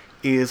that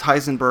is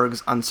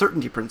Heisenberg's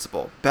uncertainty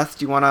principle. Beth,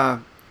 do you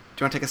want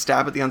to take a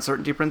stab at the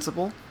uncertainty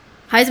principle?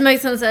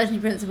 Heisenberg's uncertainty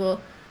principle.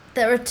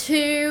 There are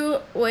two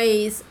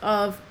ways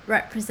of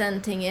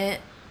representing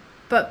it,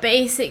 but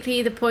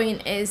basically the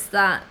point is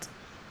that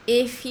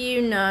if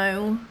you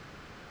know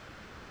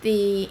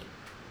the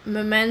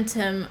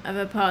momentum of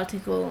a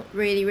particle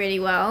really, really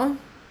well,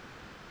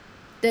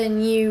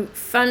 then you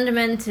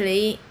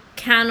fundamentally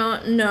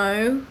cannot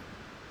know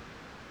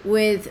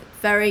with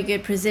very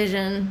good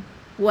precision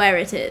where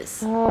it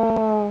is.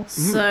 Oh.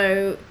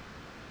 So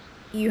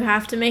you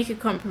have to make a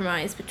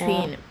compromise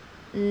between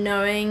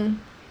knowing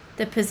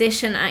the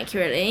position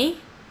accurately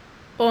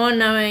or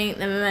knowing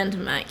the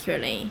momentum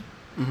accurately.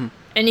 Mm-hmm.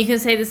 And you can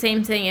say the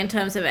same thing in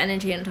terms of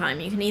energy and time.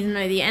 You can either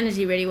know the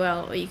energy really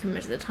well or you can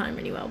measure the time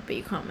really well, but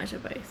you can't measure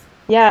both.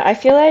 Yeah, I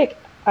feel like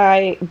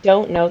I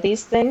don't know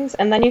these things,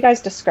 and then you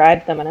guys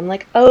described them, and I'm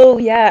like, oh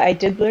yeah, I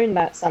did learn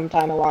that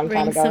sometime a long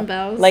time Rings ago. some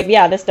bells. Like,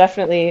 yeah, this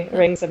definitely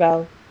rings a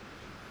bell.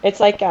 It's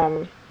like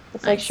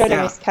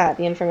Schrodinger's cat.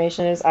 The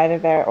information is either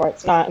there or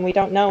it's not, and we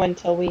don't know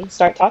until we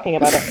start talking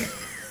about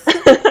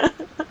it.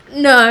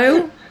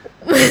 No,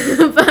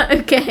 but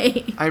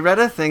okay. I read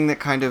a thing that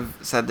kind of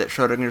said that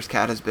Schrodinger's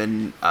cat has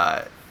been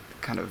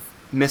kind of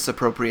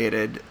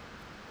misappropriated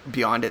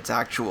beyond its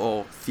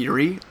actual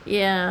theory.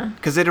 Yeah.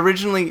 Because it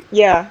originally...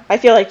 Yeah, I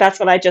feel like that's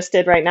what I just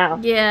did right now.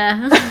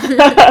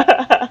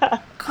 Yeah.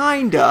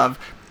 Kind of.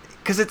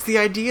 Because it's the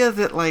idea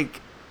that,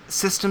 like,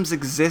 systems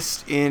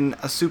exist in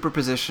a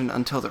superposition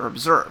until they're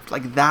observed.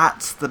 Like,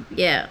 that's the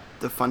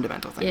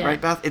fundamental thing,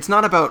 right, Beth? It's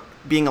not about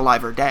being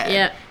alive or dead.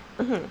 Yeah.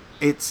 Mm-hmm.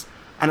 It's...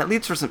 And it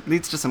leads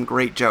to some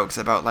great jokes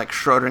about, like,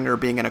 Schrodinger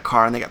being in a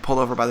car and they get pulled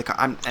over by the car.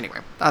 Anyway,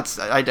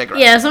 I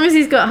digress. Yeah, as long as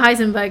he's got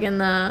Heisenberg in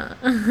the...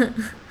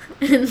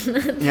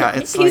 Yeah,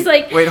 it's he's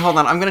like, wait, hold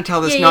on, I'm going to tell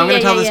this. I'm going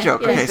to tell this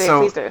joke. Okay,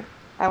 Please do.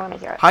 I want to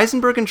hear it.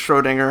 Heisenberg and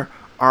Schrodinger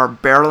are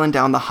barreling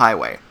down the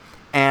highway,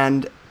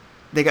 and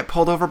they get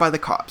pulled over by the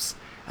cops.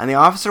 And the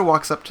officer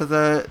walks up to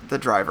the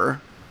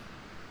driver,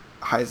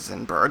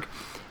 Heisenberg,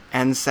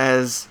 and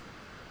says,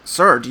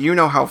 "Sir, do you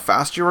know how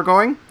fast you were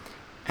going?"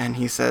 And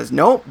he says,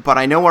 "No, but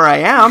I know where I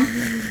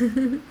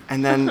am."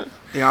 And then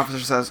the officer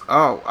says,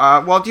 "Oh,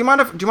 well, do you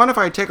mind if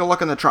I take a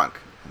look in the trunk?"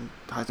 And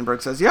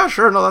Heisenberg says, "Yeah,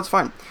 sure, no, that's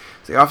fine."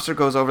 So the officer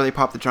goes over, they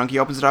pop the trunk, he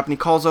opens it up, and he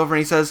calls over and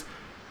he says,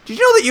 "Did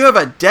you know that you have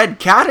a dead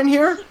cat in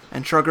here?"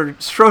 And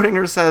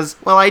Schrodinger says,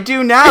 "Well, I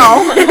do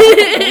now."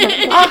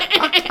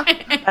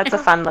 That's a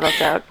fun little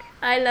joke.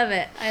 I love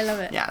it.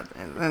 Yeah,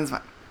 that's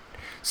fine.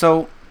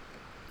 So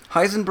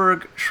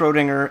Heisenberg,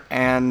 Schrodinger,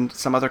 and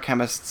some other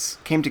chemists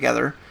came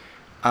together,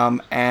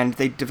 and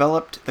they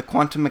developed the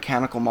quantum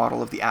mechanical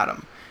model of the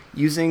atom.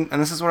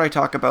 And this is where I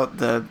talk about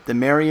the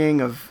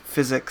marrying of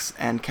physics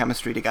and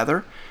chemistry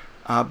together,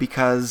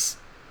 because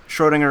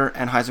Schrodinger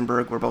and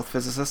Heisenberg were both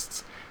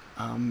physicists,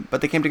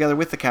 but they came together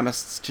with the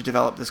chemists to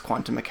develop this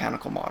quantum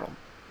mechanical model.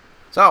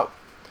 So,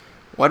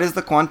 what is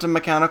the quantum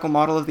mechanical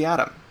model of the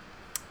atom?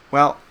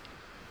 Well,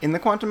 in the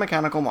quantum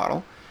mechanical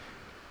model,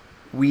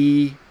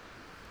 we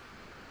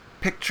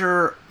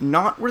picture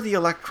not where the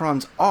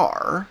electrons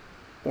are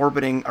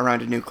orbiting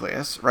around a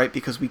nucleus, right?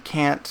 Because we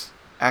can't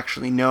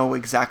actually know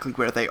exactly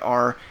where they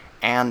are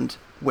and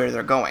where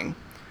they're going.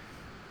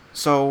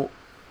 So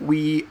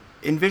we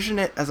envision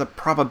it as a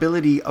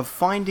probability of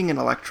finding an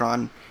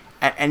electron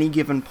at any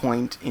given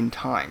point in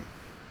time.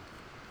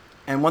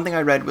 And one thing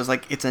I read was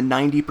like it's a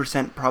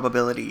 90%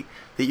 probability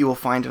that you will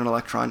find an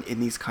electron in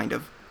these kind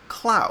of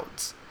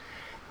clouds.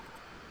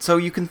 So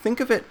you can think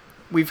of it,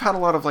 we've had a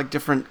lot of like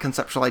different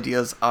conceptual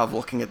ideas of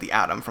looking at the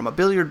atom, from a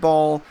billiard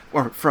ball,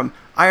 or from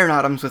iron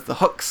atoms with the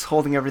hooks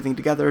holding everything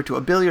together, to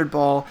a billiard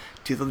ball,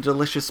 to the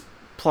delicious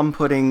plum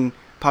pudding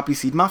poppy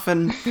seed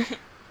muffin.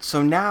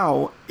 So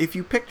now, if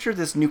you picture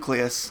this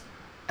nucleus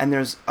and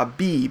there's a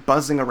bee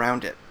buzzing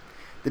around it,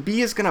 the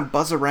bee is going to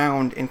buzz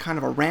around in kind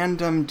of a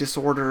random,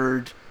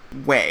 disordered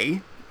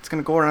way. It's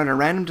going to go around in a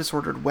random,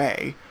 disordered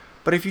way.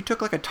 But if you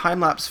took like a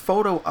time-lapse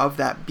photo of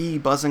that bee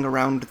buzzing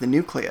around the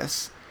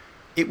nucleus,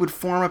 it would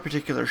form a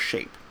particular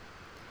shape.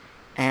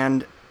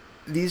 And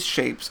these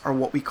shapes are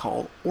what we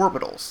call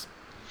orbitals.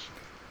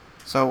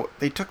 So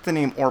they took the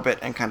name orbit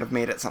and kind of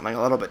made it something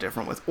a little bit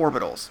different with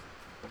orbitals.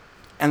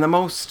 And the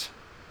most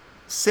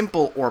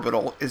simple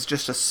orbital is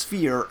just a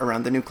sphere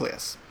around the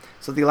nucleus.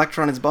 So the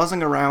electron is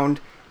buzzing around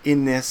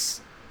in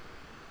this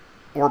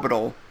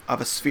orbital of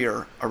a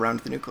sphere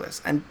around the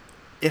nucleus. And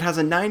it has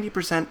a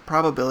 90%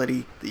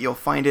 probability that you'll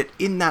find it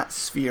in that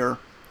sphere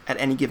at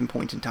any given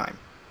point in time.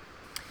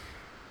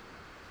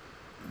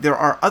 There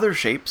are other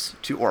shapes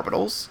to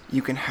orbitals.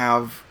 You can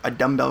have a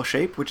dumbbell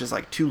shape, which is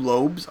like two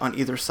lobes on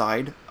either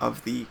side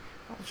of the...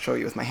 I'll show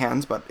you with my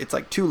hands, but it's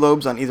like two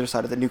lobes on either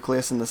side of the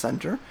nucleus in the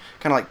center.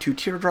 Kind of like two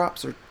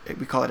teardrops, or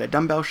we call it a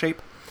dumbbell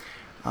shape.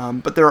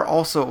 But there are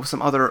also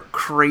some other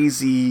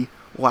crazy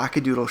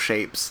wackadoodle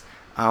shapes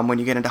when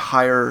you get into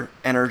higher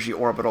energy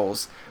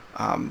orbitals,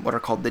 what are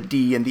called the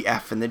D and the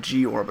F and the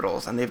G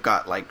orbitals, and they've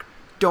got like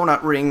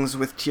donut rings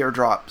with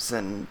teardrops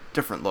and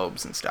different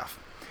lobes and stuff.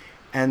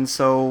 And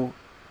so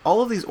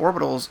all of these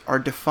orbitals are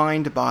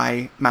defined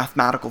by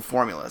mathematical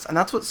formulas. And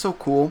that's what's so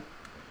cool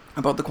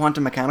about the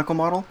quantum mechanical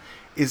model,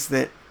 is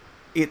that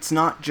it's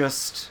not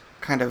just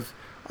kind of,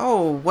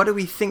 oh, what do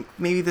we think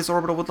maybe this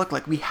orbital would look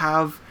like? We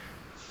have,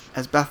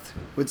 as Beth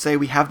would say,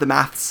 we have the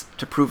maths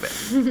to prove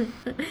it.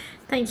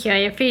 Thank you, I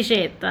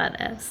appreciate that,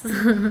 S.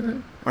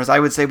 Or as I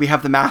would say, we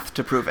have the math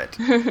to prove it.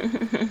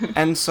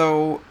 And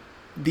so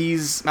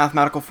these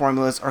mathematical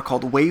formulas are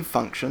called wave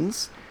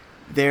functions.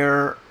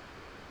 They're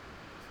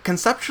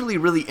conceptually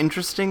really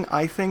interesting,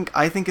 I think.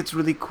 I think it's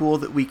really cool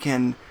that we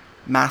can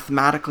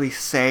mathematically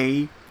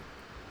say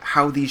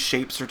how these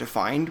shapes are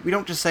defined. We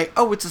don't just say,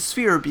 oh, it's a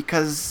sphere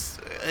because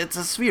it's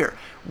a sphere.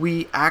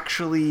 We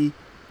actually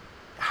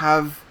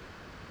have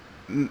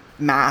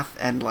math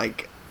and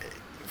like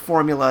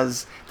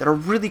formulas that are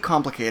really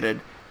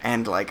complicated,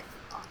 and like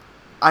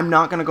I'm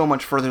not going to go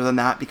much further than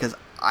that because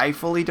I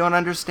fully don't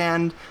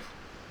understand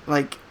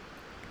like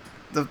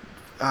the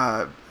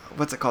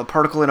what's it called,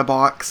 particle in a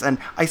box, and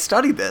I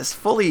studied this,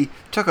 fully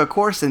took a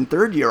course in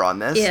third year on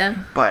this.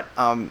 Yeah. But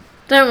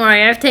don't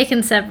worry, I've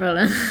taken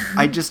several.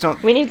 I just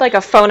don't. We need like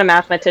a phone a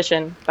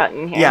mathematician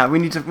button here. Yeah, we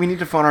need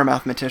to phone our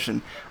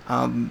mathematician.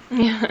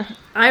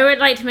 I would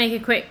like to make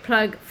a quick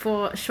plug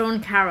for Sean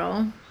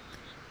Carroll.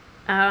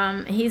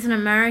 He's an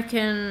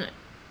American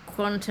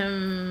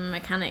quantum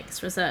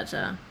mechanics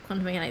researcher,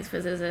 quantum mechanics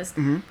physicist,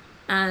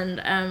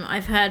 and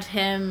I've heard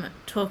him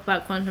talk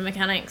about quantum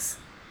mechanics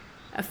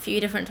a few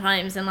different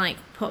times in like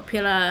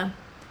popular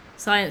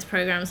science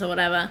programs or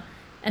whatever,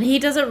 and he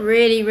does a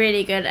really,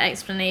 really good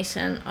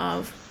explanation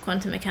of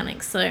quantum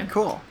mechanics. So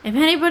Cool. if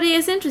anybody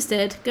is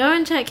interested, go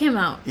and check him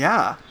out.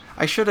 Yeah,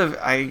 I should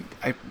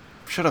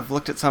have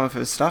looked at some of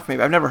his stuff.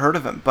 Maybe I've never heard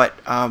of him, but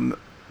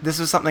this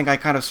is something I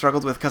kind of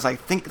struggled with because I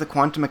think the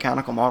quantum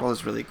mechanical model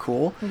is really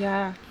cool,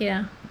 Yeah.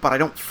 Yeah. but I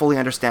don't fully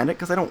understand it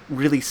because I don't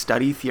really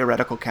study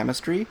theoretical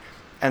chemistry,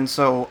 and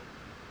so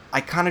I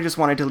kind of just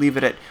wanted to leave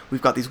it at,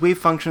 we've got these wave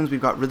functions,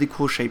 we've got really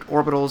cool shaped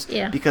orbitals,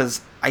 Yeah.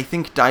 because I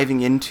think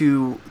diving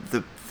into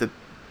the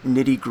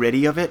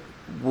nitty-gritty of it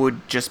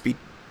would just be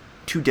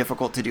too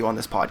difficult to do on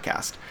this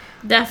podcast.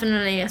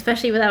 Definitely,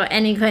 especially without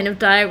any kind of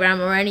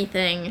diagram or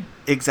anything.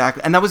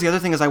 Exactly. And that was the other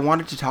thing, is I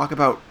wanted to talk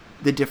about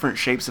the different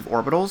shapes of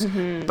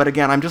orbitals, but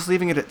again, I'm just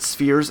leaving it at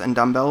spheres and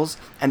dumbbells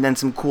and then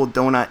some cool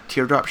donut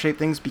teardrop shaped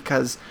things,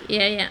 because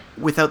Yeah.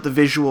 without the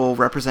visual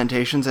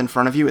representations in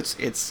front of you,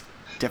 it's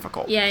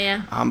difficult.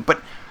 Yeah.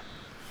 But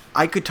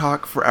I could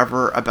talk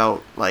forever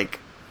about like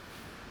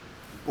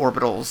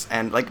orbitals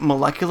and like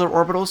molecular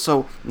orbitals,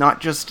 so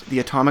not just the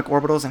atomic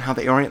orbitals and how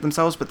they orient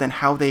themselves, but then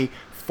how they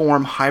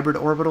form hybrid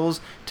orbitals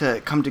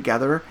to come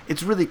together.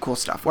 It's really cool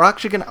stuff.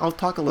 I'll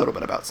talk a little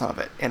bit about some of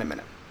it in a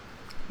minute.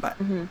 But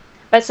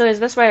But so is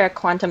this where a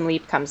quantum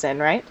leap comes in,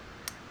 right?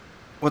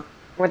 what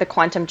Or the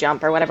quantum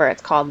jump, or whatever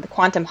it's called, the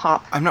quantum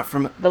hop, I'm not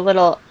from the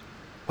little.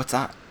 what's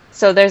that?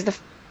 So there's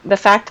the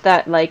fact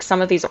that like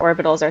some of these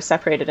orbitals are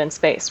separated in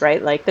space,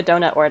 right? Like the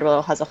donut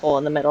orbital has a hole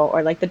in the middle,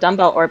 or like the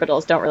dumbbell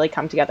orbitals don't really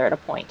come together at a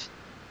point,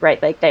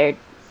 right? Like they're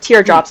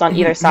teardrops on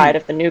either side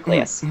of the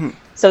nucleus.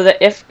 So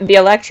that if the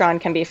electron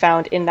can be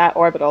found in that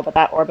orbital, but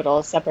that orbital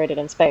is separated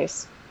in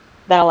space,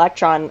 that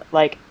electron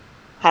like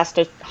has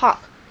to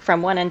hop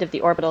from one end of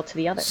the orbital to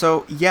the other.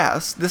 So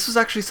yes, this is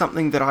actually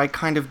something that I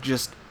kind of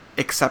just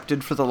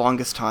accepted for the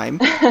longest time,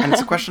 and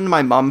it's a question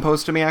my mom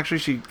posed to me. Actually,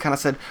 she kind of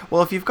said,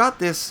 well, if you've got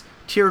this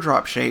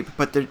teardrop shape,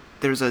 but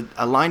there's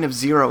a line of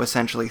zero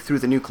essentially through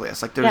the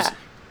nucleus, like there's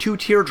two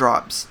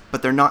teardrops,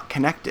 but they're not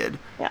connected,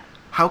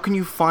 how can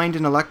you find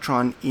an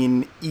electron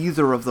in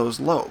either of those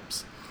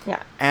lobes?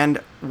 And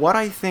what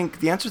I think,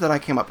 the answer that I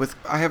came up with,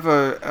 I have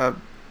a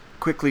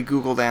quickly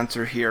Googled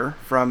answer here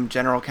from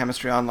General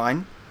Chemistry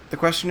Online. The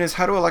question is,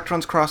 how do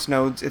electrons cross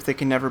nodes if they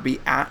can never be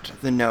at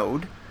the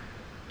node?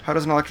 How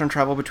does an electron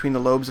travel between the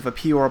lobes of a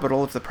p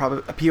orbital if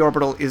a p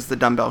orbital is the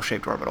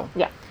dumbbell-shaped orbital?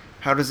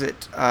 How does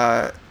it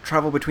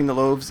travel between the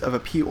lobes of a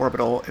p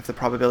orbital if the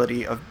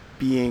probability of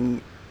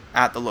being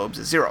at the lobes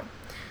is 0?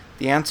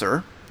 The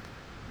answer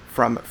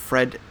from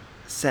Fred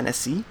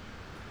Senesi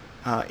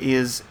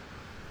is,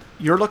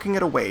 you're looking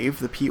at a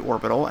wave, the p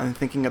orbital, and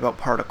thinking about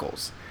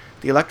particles.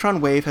 The electron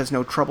wave has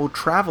no trouble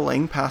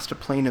traveling past a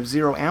plane of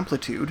 0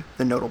 amplitude,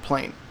 the nodal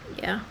plane.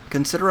 Yeah.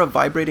 Consider a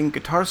vibrating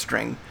guitar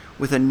string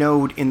with a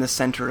node in the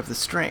center of the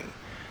string.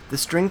 The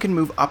string can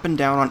move up and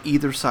down on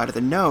either side of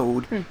the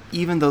node,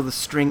 even though the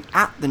string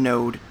at the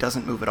node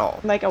doesn't move at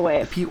all. Like a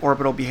wave. The p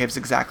orbital behaves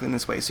exactly in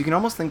this way. So you can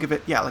almost think of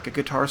it, like a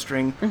guitar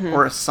string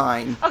or a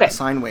sine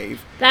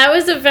wave. That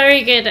was a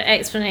very good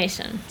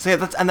explanation. So yeah,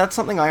 that's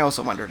something I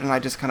also wondered, and I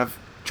just kind of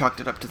chalked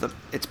it up to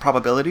its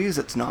probabilities.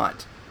 It's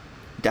not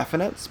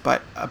definites,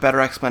 but a better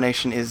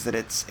explanation is that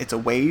it's a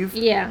wave,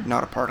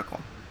 not a particle.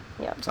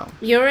 So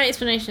your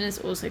explanation is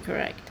also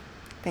correct.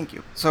 Thank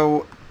you.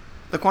 So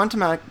the quantum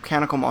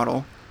mechanical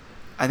model,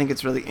 I think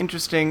it's really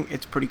interesting.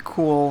 It's pretty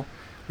cool.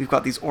 We've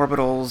got these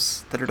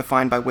orbitals that are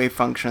defined by wave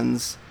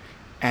functions,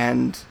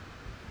 and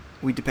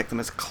we depict them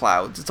as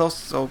clouds. It's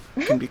also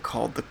can be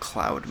called the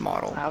cloud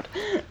model. Cloud.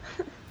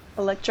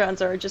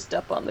 Electrons are just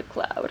up on the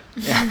cloud.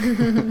 Yeah.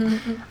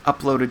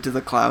 Uploaded to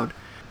the cloud.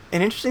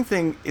 An interesting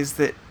thing is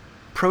that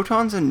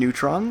protons and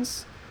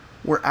neutrons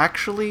were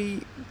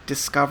actually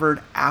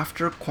discovered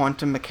after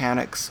quantum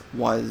mechanics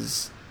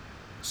was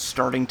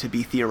starting to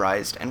be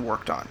theorized and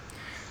worked on.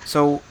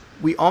 So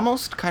we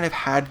almost kind of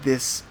had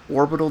this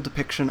orbital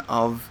depiction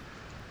of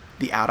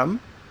the atom,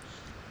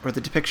 or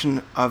the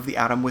depiction of the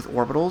atom with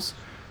orbitals,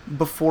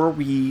 before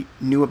we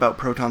knew about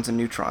protons and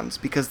neutrons,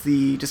 because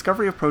the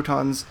discovery of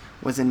protons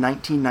was in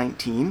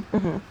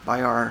 1919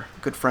 by our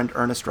good friend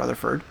Ernest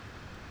Rutherford,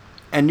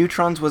 and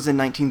neutrons was in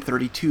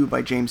 1932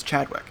 by James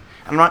Chadwick.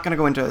 I'm not going to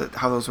go into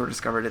how those were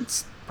discovered.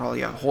 It's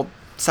probably a whole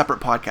separate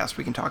podcast.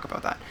 We can talk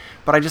about that.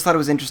 But I just thought it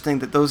was interesting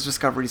that those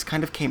discoveries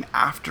kind of came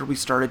after we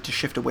started to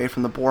shift away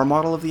from the Bohr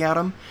model of the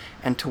atom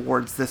and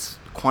towards this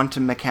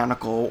quantum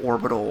mechanical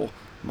orbital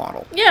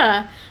model.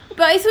 Yeah,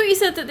 but I thought you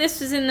said that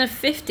this was in the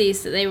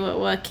 50s that they were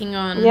working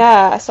on.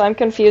 Yeah, so I'm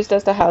confused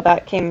as to how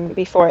that came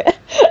before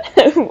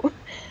it.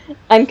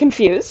 I'm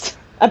confused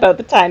about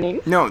the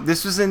timing. No,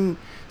 this was in...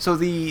 So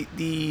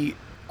the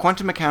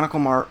quantum mechanical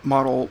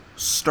model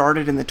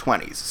started in the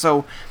 20s.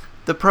 So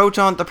the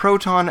proton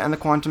and the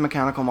quantum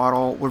mechanical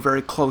model were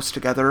very close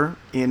together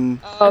in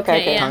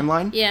Okay. yeah.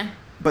 timeline. Yeah.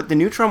 But the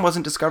neutron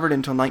wasn't discovered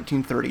until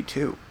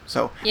 1932.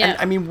 So, Yeah. and,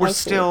 I mean, we're I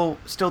see.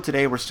 still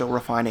today, we're still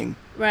refining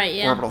Right,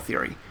 yeah. orbital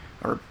theory,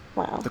 or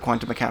Wow. the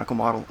quantum mechanical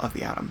model of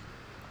the atom.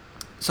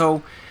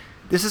 So,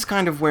 this is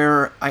kind of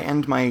where I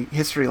end my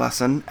history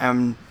lesson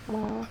and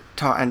Wow.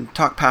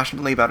 talk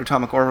passionately about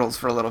atomic orbitals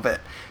for a little bit,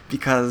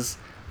 because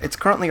it's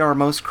currently our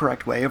most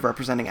correct way of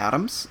representing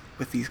atoms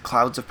with these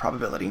clouds of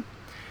probability.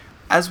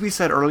 As we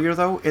said earlier,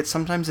 though, it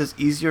sometimes is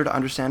easier to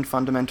understand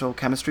fundamental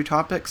chemistry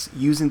topics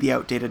using the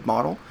outdated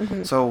model.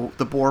 So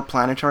the Bohr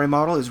planetary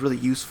model is really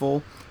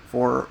useful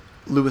for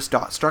Lewis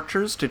dot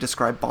structures to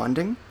describe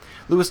bonding.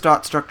 Lewis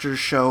dot structures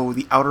show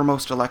the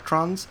outermost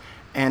electrons,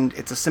 and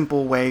it's a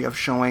simple way of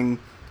showing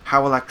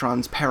how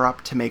electrons pair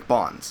up to make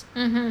bonds.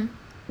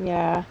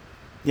 Yeah.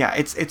 Yeah,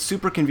 it's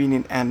super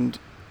convenient, and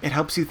it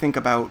helps you think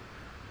about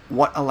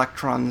what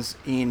electrons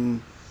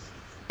in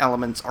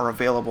elements are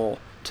available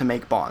to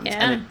make bonds,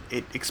 and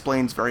it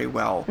explains very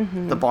well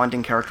the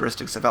bonding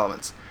characteristics of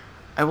elements.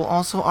 I will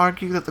also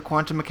argue that the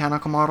quantum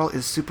mechanical model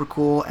is super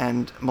cool,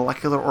 and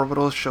molecular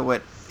orbitals show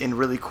it in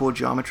really cool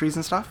geometries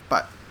and stuff,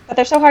 but But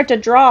they're so hard to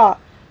draw.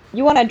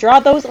 You want to draw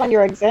those on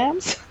your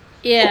exams?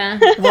 Yeah.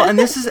 well, and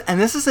this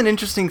is an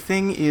interesting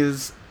thing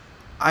is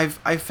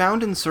I've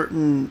found in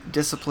certain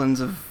disciplines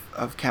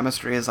of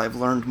chemistry, as I've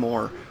learned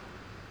more,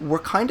 we're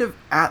kind of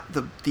at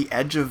the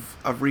edge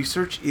of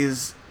research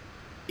is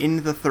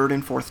in the third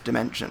and fourth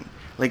dimension.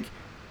 Like,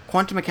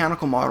 quantum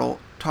mechanical model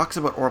talks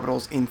about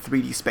orbitals in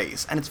 3D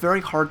space, and it's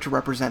very hard to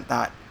represent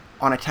that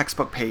on a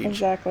textbook page,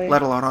 Exactly.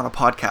 let alone on a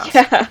podcast.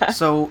 Yeah.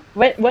 So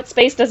What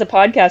space does a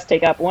podcast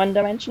take up?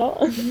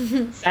 One-dimensional?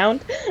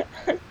 Sound?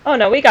 Oh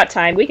no, we got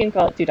time. We can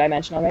call it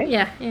two-dimensional, right?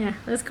 Yeah, yeah.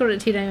 Let's call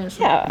it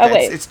two-dimensional. Yeah. Oh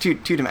wait. it's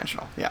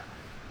two-dimensional, yeah.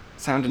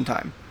 Sound and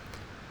time.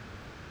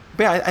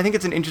 But yeah, I think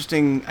it's an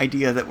interesting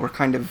idea that we're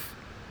kind of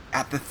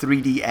at the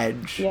 3D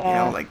edge. Yeah.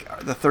 You know, like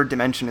the third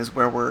dimension is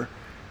where we're...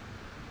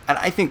 And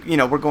I think,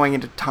 we're going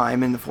into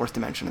time in the fourth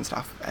dimension and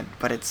stuff,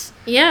 but it's...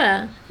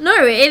 Yeah.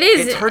 No, it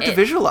is. It's hard to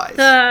visualize.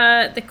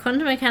 The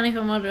quantum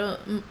mechanical model,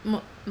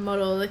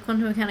 the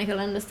quantum mechanical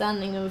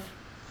understanding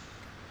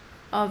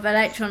of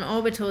electron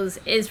orbitals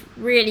is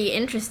really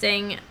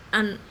interesting,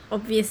 and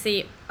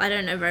obviously I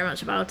don't know very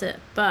much about it,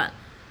 but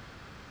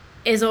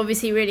is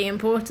obviously really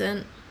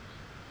important.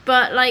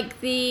 But like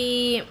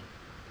the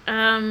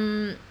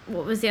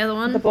what was the other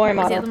one? The Bohr What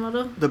was the model. other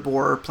model? The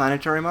Bohr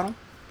planetary model?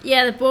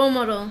 Yeah, the Bohr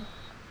model.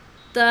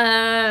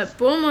 The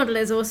Bohr model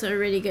is also a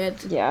really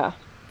good Yeah.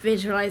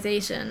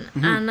 visualization,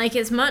 and like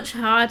it's much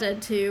harder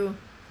to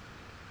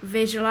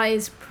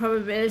visualize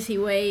probability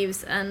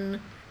waves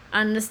and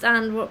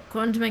understand what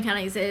quantum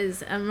mechanics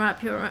is and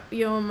wrap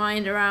your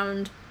mind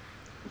around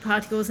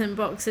particles in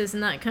boxes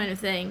and that kind of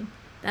thing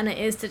than it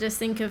is to just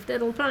think of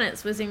little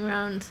planets whizzing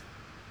around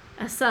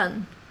a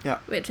sun. Yeah.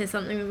 Which is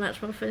something we're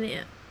much more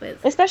familiar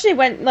with. Especially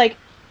when, like,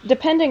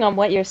 depending on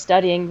what you're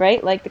studying,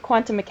 right? Like, the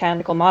quantum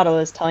mechanical model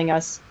is telling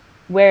us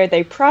where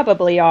they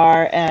probably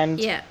are and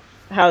Yeah.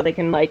 how they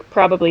can, like,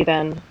 probably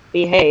then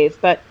behave.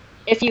 But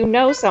if you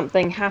know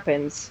something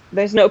happens,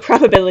 there's no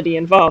probability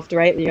involved,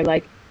 right? You're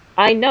like,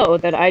 I know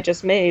that I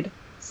just made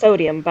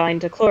sodium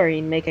bind to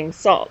chlorine making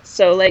salt.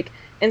 So, like,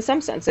 in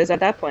some senses, at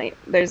that point,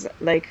 there's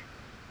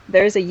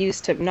a use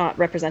to not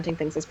representing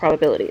things as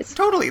probabilities.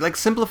 Totally. Like,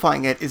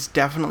 simplifying it is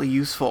definitely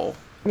useful.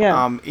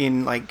 Yeah.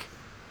 In, like,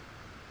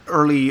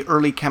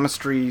 early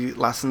chemistry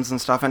lessons and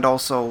stuff, and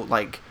also,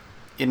 like,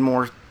 in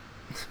more...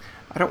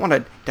 I don't want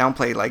to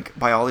downplay, like,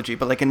 biology,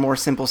 but, like, in more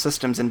simple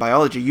systems in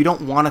biology, you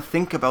don't want to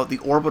think about the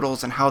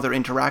orbitals and how they're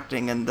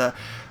interacting, and the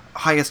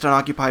highest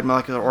unoccupied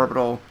molecular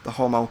orbital, the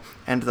HOMO,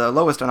 and the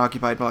lowest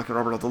unoccupied molecular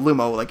orbital, the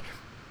LUMO. Like,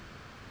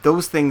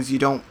 those things you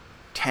don't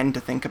tend to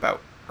think about,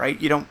 right?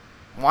 You don't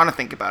want to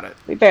think about it.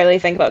 We barely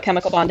think about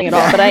chemical bonding at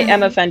all, but I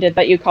am offended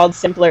that you called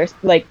simpler,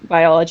 like,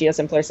 biology a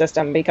simpler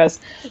system, because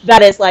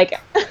that is, like,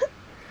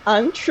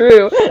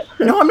 untrue.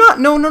 No, I'm not.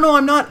 No,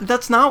 I'm not.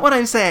 That's not what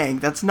I'm saying.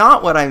 That's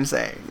not what I'm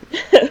saying.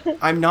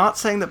 I'm not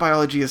saying that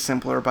biology is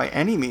simpler by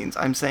any means.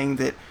 I'm saying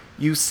that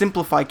you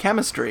simplify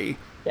chemistry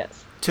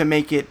Yes. to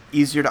make it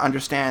easier to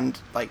understand,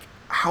 like,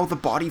 how the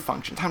body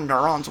functions, how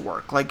neurons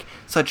work, like,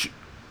 such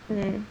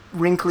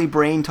wrinkly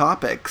brain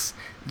topics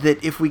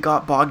that if we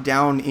got bogged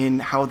down in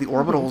how the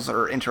orbitals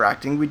are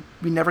interacting, we'd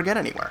never get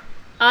anywhere.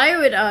 I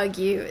would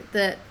argue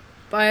that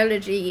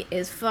biology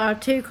is far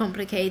too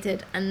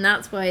complicated, and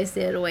that's why I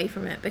steered away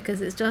from it,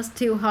 because it's just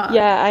too hard.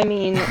 Yeah, I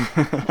mean,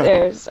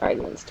 there's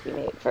arguments to be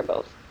made for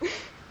both,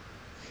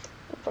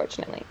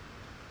 unfortunately.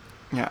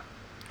 Yeah.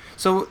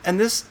 So, and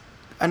this,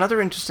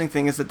 another interesting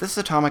thing is that this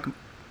atomic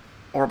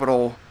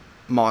orbital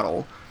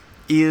model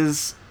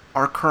is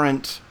our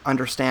current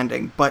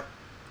understanding, but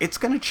it's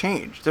going to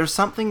change. There's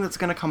something that's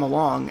going to come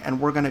along,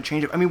 and we're going to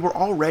change it. I mean, we're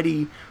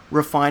already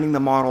refining the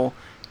model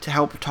to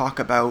help talk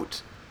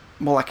about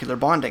molecular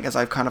bonding, as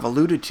I've kind of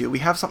alluded to. We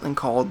have something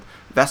called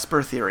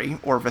VSEPR theory,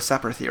 or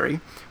VSEPR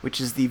theory,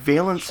 which is the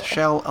valence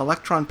shell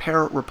electron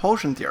pair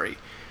repulsion theory,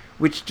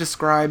 which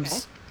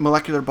describes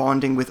molecular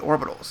bonding with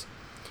orbitals.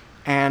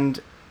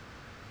 And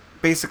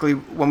basically,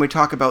 when we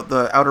talk about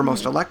the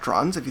outermost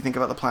electrons, if you think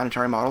about the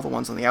planetary model, the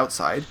ones on the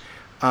outside,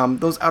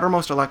 those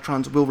outermost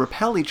electrons will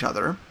repel each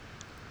other,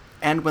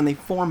 and when they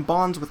form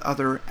bonds with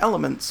other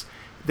elements,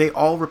 they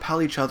all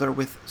repel each other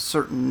with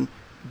certain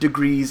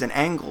degrees and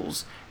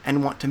angles,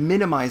 and want to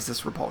minimize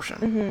this repulsion.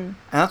 And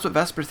that's what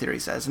VSEPR theory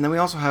says. And then we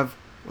also have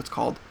what's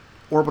called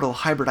orbital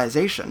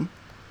hybridization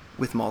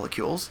with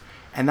molecules,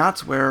 and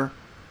that's where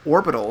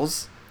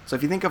orbitals, so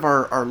if you think of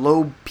our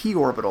low p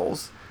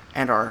orbitals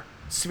and our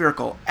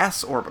spherical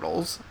s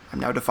orbitals, I'm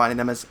now defining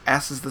them as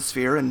s is the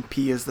sphere and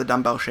p is the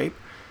dumbbell shape,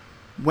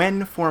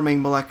 when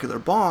forming molecular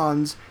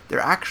bonds, they're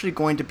actually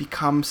going to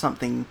become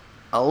something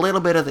a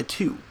little bit of the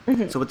two.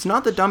 So it's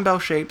not the dumbbell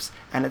shapes,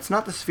 and it's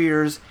not the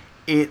spheres,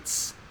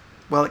 it's,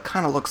 well, it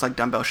kind of looks like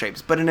dumbbell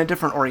shapes, but in a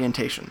different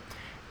orientation.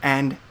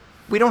 And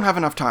we don't have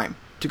enough time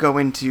to go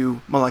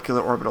into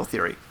molecular orbital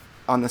theory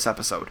on this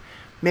episode.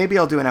 Maybe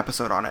I'll do an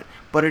episode on it,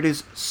 but it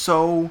is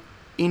so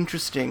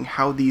interesting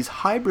how these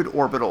hybrid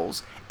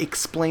orbitals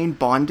explain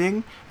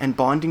bonding and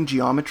bonding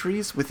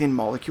geometries within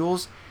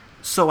molecules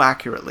so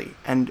accurately.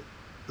 And,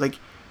 like,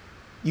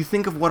 you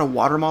think of what a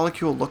water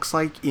molecule looks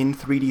like in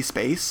 3D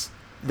space,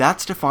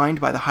 that's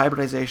defined by the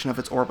hybridization of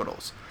its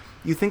orbitals.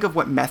 You think of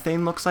what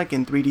methane looks like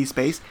in 3D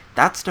space,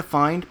 that's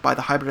defined by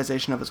the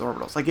hybridization of its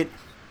orbitals. Like,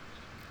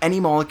 any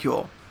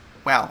molecule,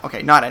 well,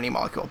 okay, not any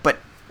molecule, but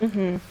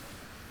I'm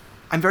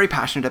very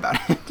passionate about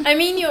it. I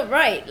mean, you're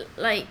right.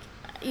 Like,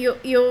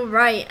 you're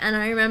right, and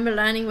I remember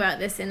learning about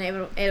this in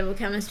A-level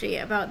chemistry,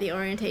 about the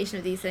orientation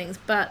of these things,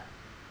 but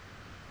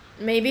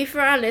maybe for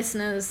our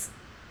listeners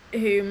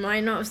who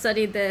might not have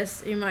studied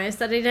this, who might have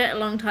studied it a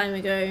long time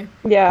ago,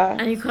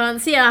 and you can't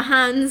see our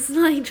hands,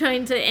 like,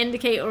 trying to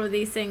indicate all of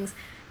these things,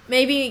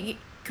 maybe,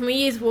 can we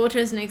use water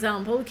as an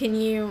example? Can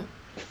you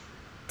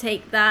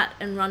take that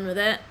and run with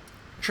it?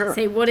 Sure.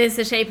 Say, what is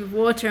the shape of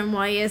water and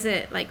why is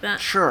it like that?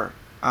 Sure.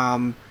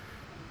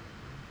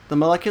 The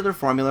molecular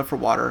formula for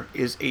water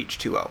is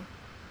H2O.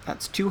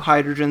 That's 2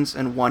 hydrogens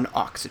and 1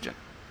 oxygen.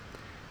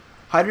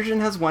 Hydrogen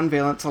has 1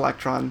 valence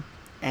electron,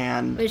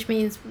 and... which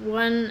means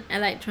 1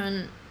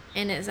 electron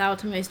in its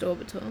outermost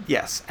orbital.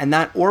 Yes, and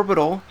that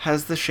orbital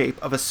has the shape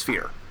of a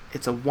sphere.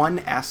 It's a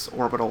 1s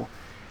orbital,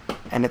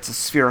 and it's a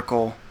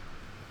spherical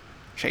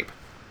shape.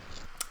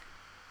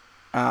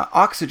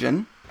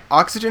 Oxygen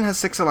has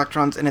 6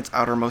 electrons in its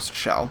outermost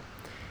shell,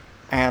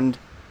 and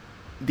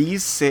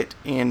these sit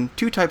in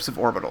 2 types of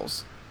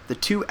orbitals. The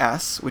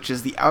 2s, which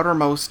is the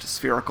outermost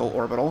spherical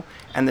orbital,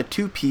 and the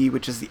 2p,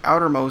 which is the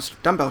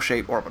outermost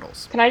dumbbell-shaped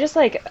orbitals. Can I just,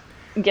 like,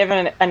 give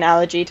an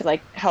analogy to,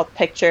 like, help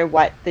picture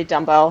what the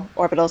dumbbell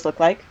orbitals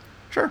look like?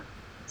 Sure.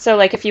 So,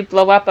 like, if you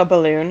blow up a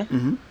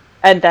balloon,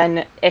 and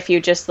then if you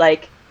just,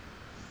 like,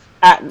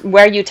 at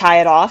where you tie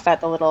it off at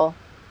the little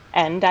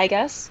end, I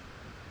guess,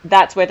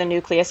 that's where the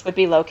nucleus would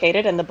be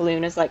located, and the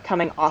balloon is, like,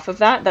 coming off of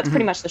that. That's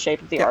pretty much the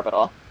shape of the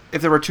orbital.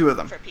 If there were 2 of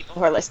them. For people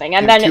who are listening.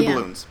 And You have then, 2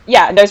 balloons.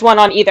 yeah, there's one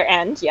on either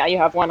end. Yeah, you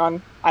have one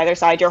on either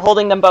side. You're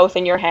holding them both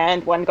in your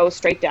hand. One goes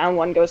straight down,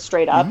 one goes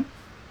straight up.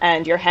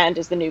 And your hand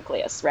is the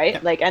nucleus, right?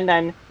 Yep. Like, and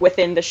then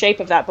within the shape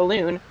of that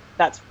balloon,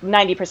 that's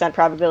 90%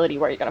 probability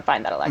where you're going to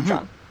find that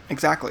electron.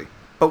 Exactly.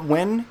 But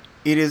when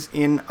it is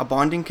in a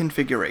bonding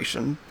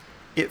configuration,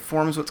 it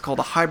forms what's called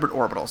a hybrid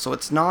orbital. So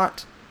it's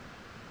not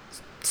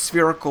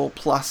spherical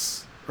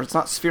plus, or it's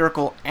not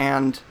spherical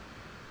and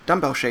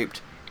dumbbell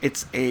shaped.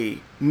 It's a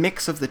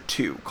mix of the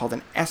two called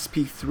an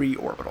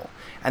sp3 orbital.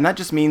 And that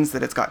just means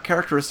that it's got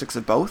characteristics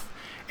of both.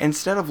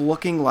 Instead of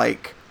looking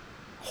like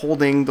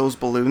holding those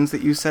balloons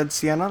that you said,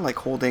 Sienna, like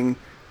holding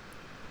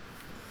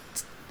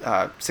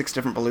 6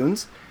 different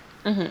balloons,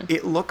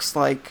 it looks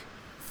like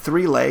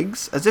 3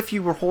 legs, as if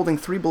you were holding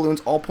 3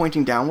 balloons all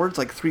pointing downwards,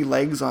 like 3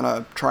 legs on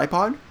a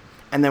tripod,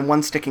 and then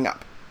one sticking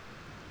up.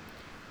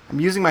 I'm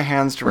using my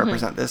hands to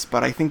represent this,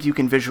 but I think you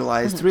can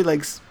visualize 3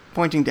 legs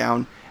pointing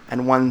down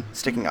and 1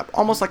 sticking up,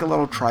 almost like a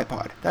little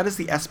tripod. That is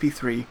the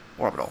sp3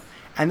 orbital.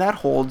 And that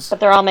holds... But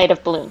they're all made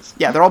of balloons.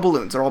 Yeah, they're all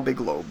balloons. They're all big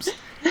globes.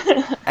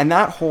 And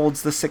that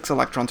holds the 6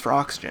 electrons for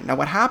oxygen. Now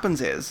what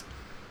happens is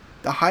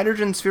the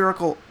hydrogen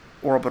spherical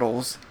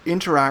orbitals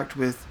interact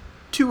with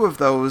 2 of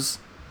those.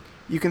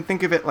 You can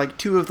think of it like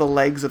 2 of the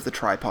legs of the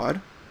tripod.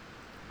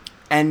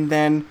 And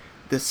then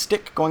the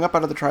stick going up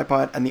out of the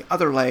tripod and the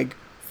other leg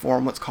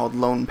form what's called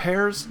lone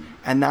pairs,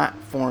 and that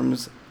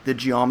forms the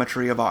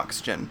geometry of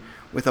oxygen,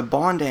 with a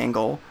bond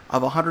angle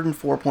of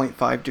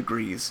 104.5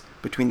 degrees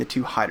between the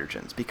 2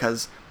 hydrogens,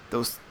 because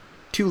those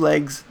 2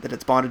 legs that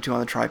it's bonded to on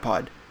the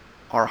tripod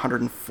are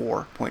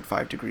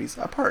 104.5 degrees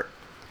apart.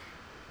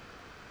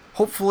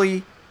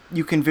 Hopefully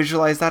you can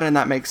visualize that and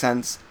that makes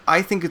sense.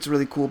 I think it's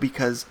really cool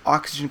because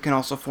oxygen can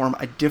also form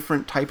a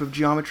different type of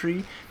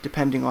geometry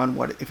depending on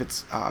if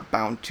it's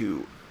bound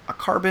to a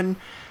carbon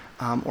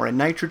or a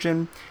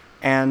nitrogen.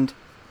 And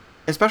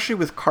especially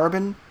with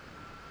carbon,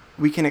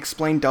 we can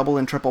explain double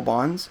and triple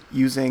bonds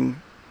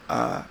using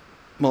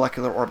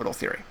molecular orbital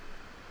theory.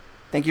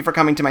 Thank you for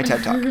coming to my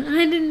TED Talk.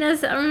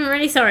 I'm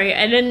really sorry.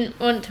 I didn't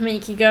want to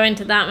make you go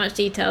into that much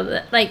detail.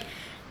 That, like,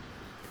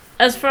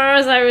 as far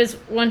as I was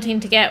wanting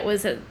to get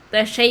was that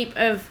the shape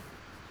of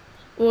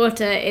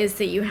water is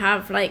that you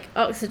have, like,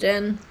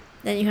 oxygen,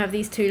 then you have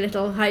these 2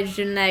 little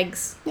hydrogen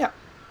legs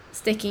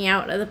sticking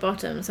out at the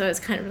bottom. So it's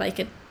kind of like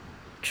a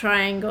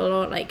triangle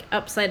or, like,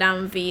 upside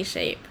down V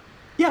shape.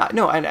 Yeah,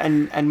 no,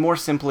 and more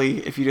simply,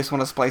 if you just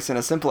want to splice in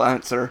a simple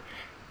answer,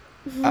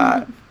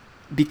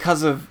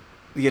 because of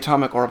the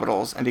atomic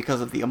orbitals and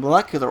because of the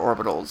molecular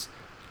orbitals,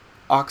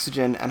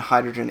 oxygen and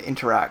hydrogen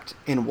interact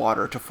in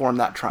water to form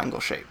that triangle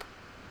shape.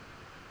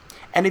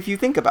 And if you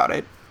think about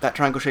it, that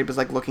triangle shape is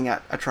like looking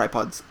at a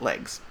tripod's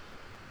legs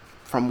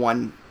from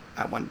one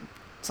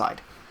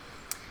side.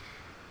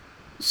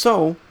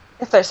 So...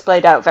 if they're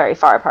splayed out very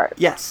far apart.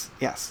 Yes,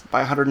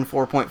 by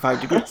 104.5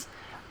 degrees.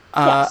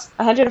 Yes,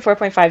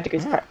 104.5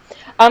 degrees apart.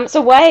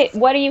 So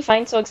what do you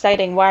find so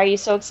exciting? Why are you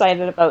so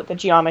excited about the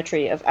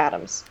geometry of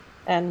atoms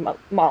and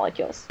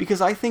molecules?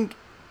 Because I think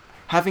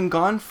having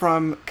gone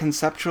from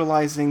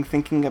conceptualizing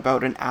thinking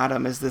about an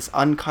atom as this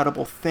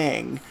uncuttable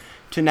thing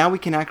to now we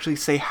can actually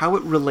say how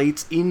it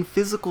relates in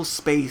physical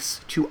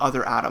space to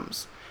other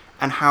atoms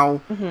and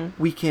how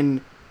we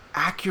can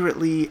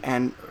accurately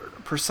and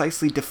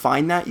precisely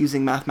define that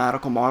using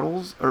mathematical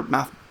models or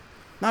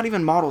not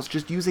even models,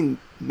 just using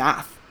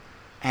math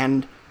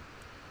and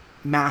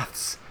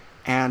maths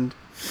and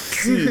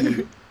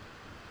see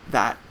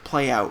that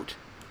play out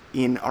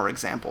in our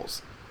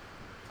examples.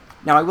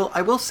 Now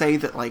I will say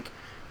that, like,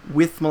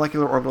 with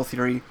molecular orbital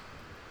theory,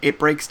 it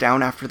breaks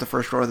down after the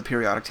first row of the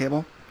periodic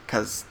table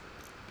because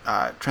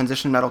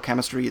transition metal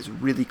chemistry is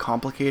really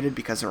complicated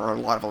because there are a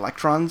lot of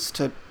electrons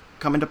to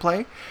come into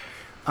play.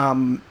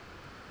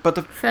 But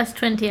the first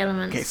 20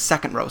 elements. Okay,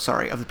 second row,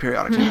 sorry, of the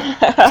periodic table.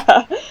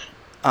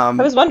 I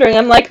was wondering,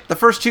 I'm like... The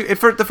first 2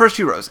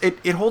 rows.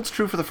 It holds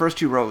true for the first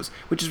 2 rows,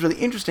 which is really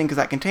interesting because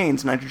that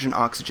contains nitrogen,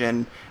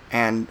 oxygen,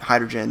 and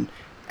hydrogen,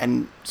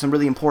 and some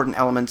really important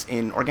elements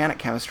in organic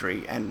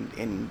chemistry and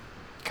in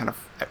kind of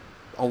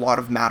a lot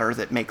of matter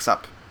that makes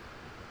up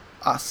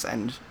us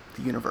and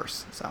the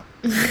universe. So,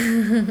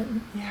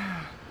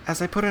 yeah. As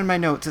I put in my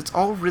notes, it's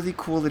all really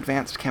cool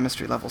advanced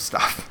chemistry level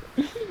stuff.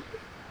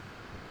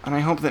 And I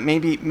hope that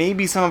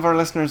maybe some of our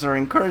listeners are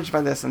encouraged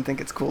by this and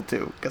think it's cool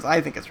too, because I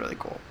think it's really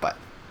cool. But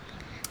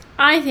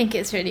I think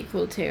it's really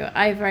cool too.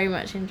 I very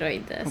much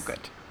enjoyed this. Oh,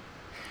 good.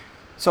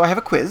 So I have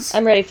a quiz.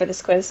 I'm ready for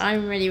this quiz.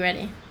 I'm really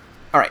ready.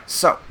 All right.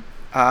 So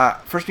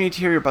first we need to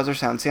hear your buzzer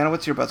sound. Sienna,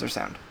 what's your buzzer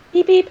sound?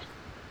 Beep beep.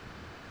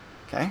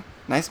 Okay.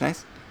 Nice.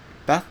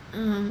 Beth?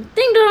 Ding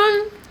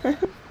dong.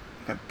 Okay.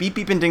 Beep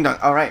beep and ding dong.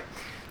 All right.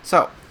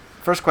 So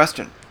first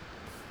question: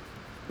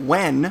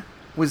 when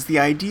was the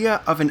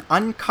idea of an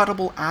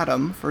uncuttable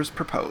atom first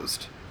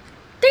proposed?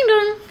 Ding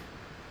dong.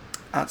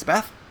 That's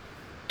Beth.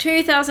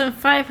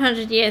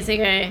 2,500 years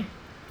ago.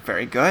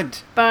 Very good.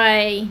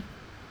 By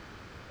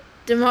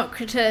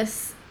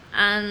Democritus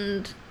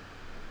and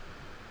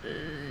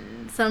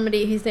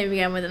somebody whose name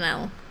began with an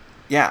L.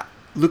 Yeah,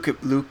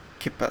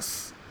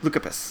 Leucippus.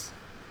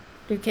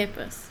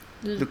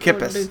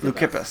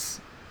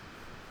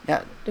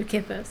 Yeah.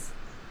 Leucippus.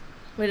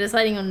 We're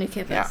deciding on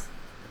Leucippus. Yeah.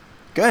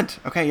 Good.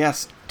 Okay,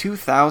 yes.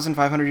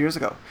 2,500 years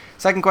ago.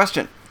 Second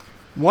question.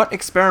 What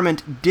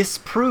experiment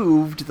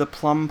disproved the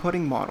plum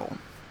pudding model?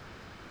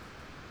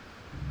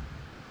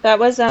 That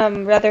was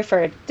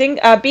Rutherford. Ding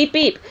beep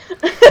beep.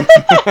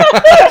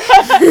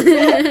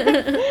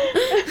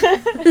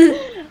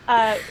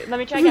 Let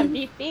me try again.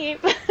 Beep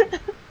beep.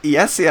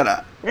 Yes,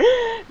 Sienna.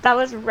 That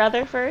was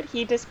Rutherford.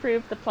 He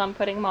disproved the plum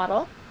pudding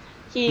model.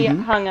 He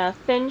hung a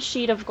thin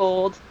sheet of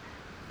gold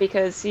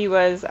because he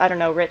was, I don't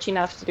know, rich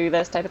enough to do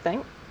this type of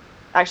thing.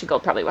 Actually,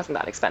 gold probably wasn't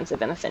that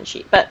expensive in a thin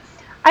sheet, but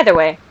either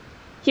way,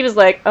 he was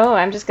like, oh,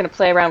 I'm just going to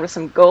play around with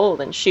some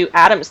gold and shoot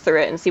atoms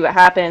through it and see what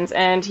happens.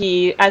 And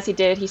as he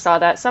did, he saw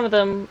that some of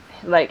them,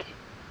 like,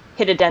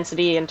 hit a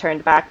density and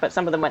turned back, but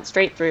some of them went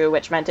straight through,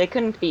 which meant it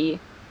couldn't be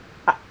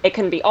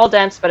all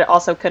dense, but it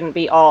also couldn't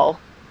be all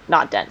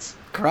not dense.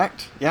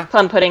 Correct. Yeah.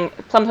 Plum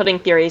pudding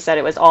theory said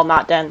it was all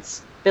not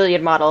dense.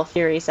 Billiard model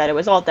theory said it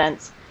was all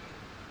dense.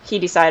 He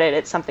decided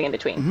it's something in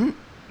between. Mm-hmm.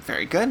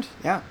 Very good.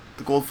 Yeah.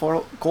 The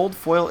gold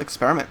foil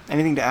experiment.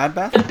 Anything to add,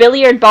 Beth? The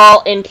billiard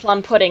ball in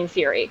plum pudding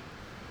theory.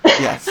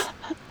 Yes.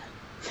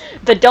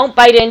 The don't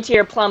bite into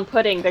your plum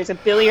pudding. There's a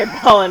billiard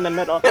ball in the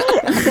middle.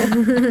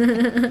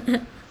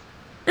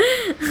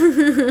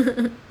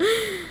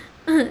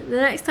 The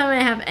next time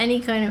I have any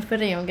kind of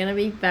pudding, I'm gonna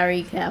be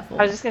very careful.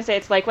 I was just gonna say,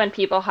 it's like when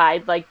people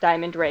hide like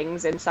diamond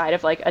rings inside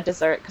of like a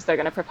dessert because they're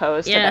gonna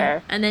propose to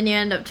their. And then you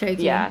end up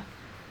choking. Yeah.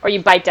 Or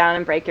you bite down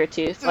and break your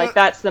tooth. Like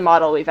that's the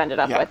model we've ended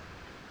up with.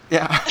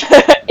 Yeah.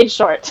 In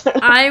short.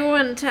 I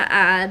want to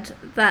add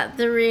that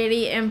the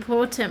really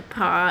important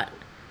part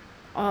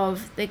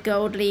of the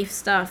gold leaf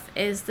stuff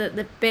is that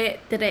the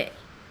bit that it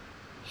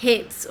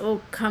hits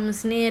or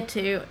comes near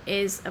to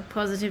is a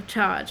positive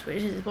charge,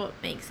 which is what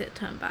makes it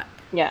turn back.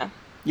 Yeah.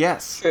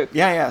 Yes. True.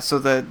 Yeah. So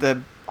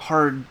the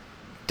hard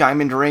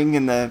diamond ring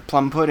in the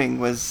plum pudding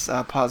was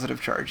a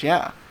positive charge.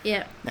 Yeah.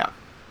 Yeah. Yeah.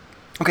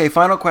 Okay,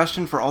 final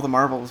question for all the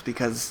marbles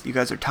because you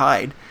guys are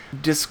tied.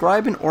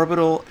 Describe an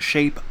orbital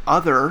shape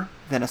other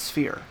than a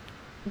sphere.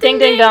 Ding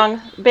ding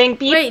dong. Bing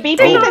beep. Wait, beep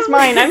ding beep dong. is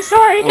mine. I'm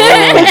sorry. Oh.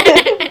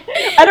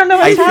 I don't know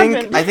what's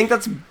happened. I think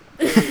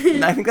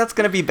that's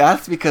gonna be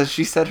Beth because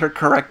she said her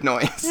correct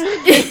noise.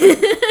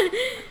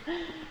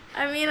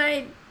 I mean,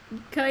 I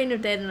kind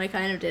of did and I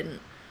kind of didn't.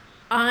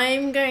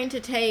 I'm going to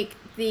take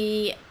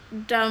the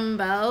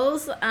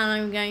dumbbells and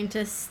I'm going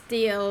to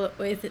steal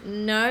with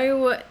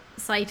no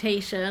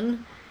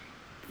citation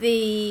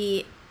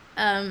the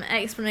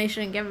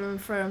explanation given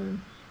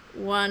from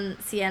one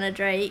Sienna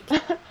Drake.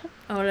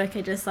 Oh, look,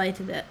 I just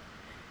cited it.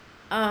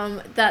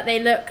 That they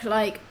look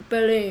like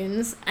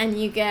balloons and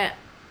you get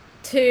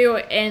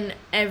 2 in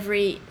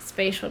every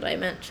spatial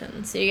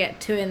dimension. So you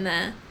get 2 in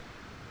the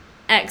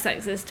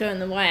x-axis, 2 in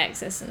the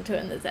y-axis, and 2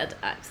 in the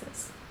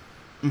z-axis.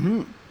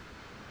 Mm-hmm.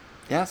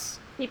 Yes.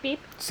 Beep beep.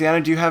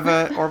 Sienna, do you have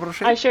an orbital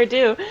shape? I sure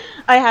do.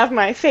 I have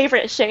my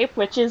favorite shape,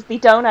 which is the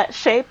donut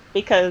shape,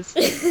 because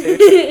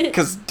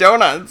Because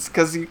donuts,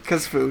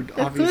 because food,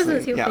 obviously. Of course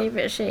it's your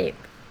favorite shape.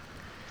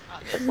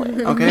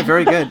 obviously. Okay,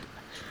 very good.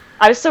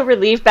 I was so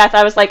relieved, Beth.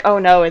 I was like, oh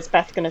no, is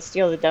Beth going to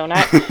steal the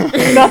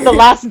donut? Not the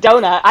last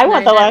donut. I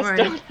want the don't last worry.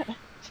 donut.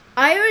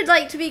 I would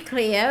like to be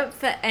clear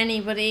for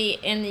anybody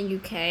in the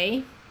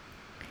UK.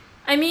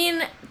 I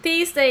mean,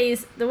 these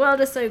days, the world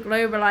is so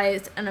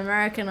globalized and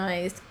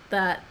Americanized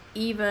that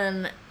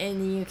even in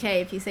the UK,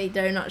 if you say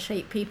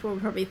donut-shaped, people will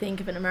probably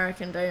think of an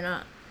American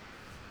donut.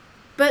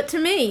 But to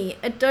me,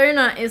 a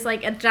donut is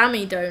like a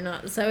jammy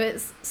donut. So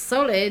it's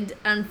solid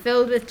and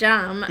filled with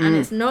jam, and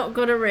it's not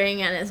got a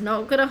ring, and it's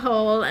not got a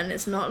hole, and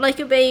it's not like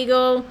a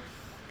bagel.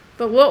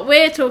 But what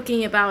we're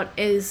talking about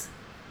is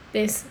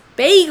this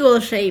bagel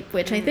shape,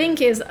 which I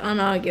think is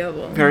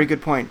unarguable. Very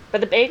good point.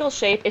 But the bagel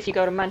shape, if you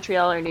go to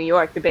Montreal or New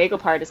York, the bagel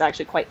part is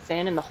actually quite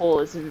thin and the hole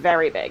is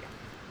very big.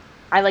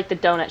 I like the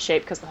donut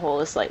shape because the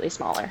hole is slightly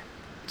smaller.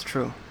 It's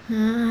true.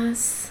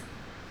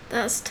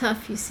 That's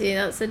tough, you see.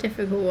 That's a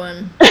difficult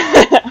one.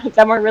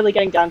 Then we're really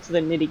getting down to the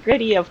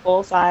nitty-gritty of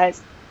hole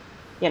size.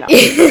 You know.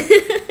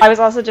 I was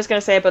also just going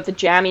to say about the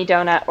jammy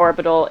donut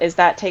orbital is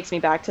that takes me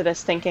back to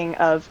this thinking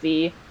of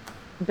the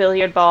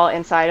billiard ball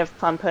inside of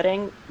plum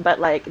pudding, but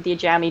like the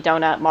jammy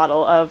donut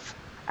model of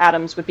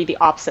atoms would be the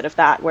opposite of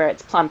that, where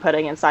it's plum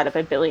pudding inside of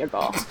a billiard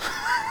ball.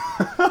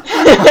 Which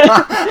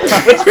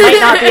might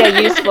not be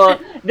a useful,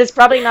 this is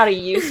probably not a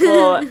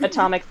useful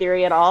atomic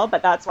theory at all,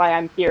 but that's why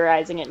I'm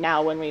theorizing it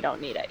now when we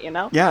don't need it, you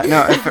know? Yeah,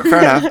 no, fair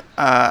enough.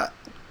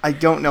 I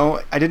don't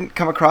know. I didn't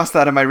come across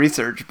that in my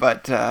research,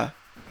 but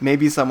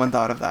maybe someone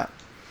thought of that.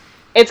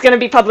 It's going to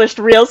be published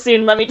real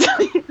soon, let me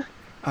tell you.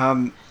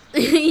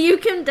 You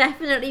can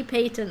definitely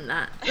patent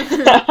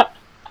that.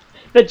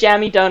 The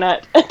jammy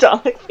donut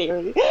atomic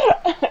theory.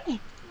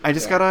 I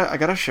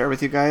gotta share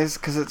with you guys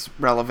because it's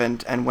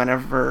relevant, and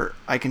whenever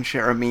I can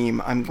share a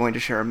meme, I'm going to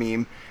share a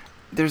meme.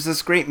 There's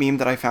this great meme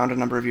that I found a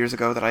number of years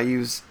ago that I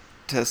use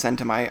to send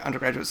to my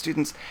undergraduate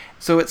students.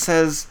 So it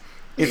says,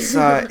 it's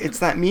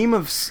that meme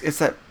it's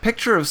that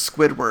picture of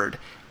Squidward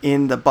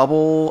in the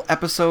Bubble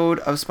episode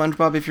of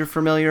SpongeBob, if you're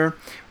familiar,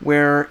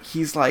 where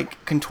he's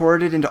like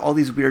contorted into all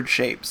these weird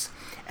shapes.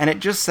 And it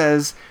just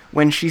says,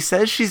 when she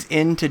says she's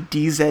into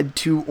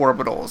DZ2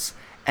 orbitals,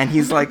 and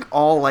he's like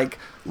all like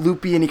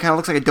loopy and he kind of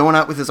looks like a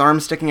donut with his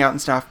arms sticking out and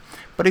stuff.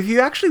 But if you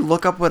actually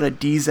look up what a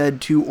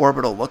DZ2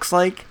 orbital looks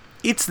like,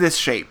 it's this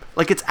shape.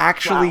 Like it's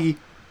actually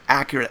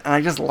accurate. And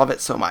I just love it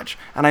so much.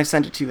 And I've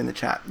sent it to you in the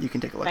chat. You can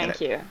take a look at it.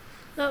 Thank you.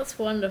 That's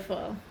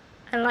wonderful.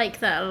 I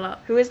like that a lot.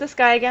 Who is this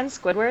guy again?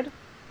 Squidward?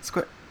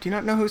 Do you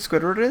not know who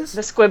Squidward is?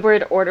 The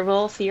Squidward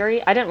orbital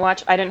theory? I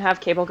didn't have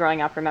cable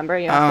growing up, remember?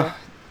 You have to...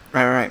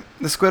 Right.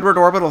 The Squidward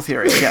orbital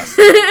theory, yes.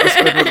 The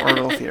Squidward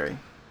orbital theory.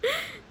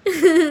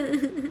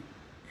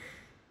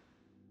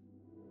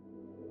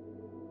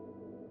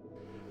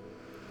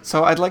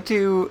 So I'd like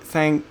to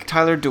thank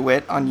Tyler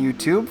DeWitt on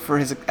YouTube for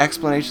his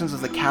explanations of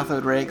the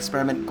cathode ray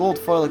experiment, gold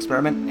foil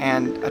experiment,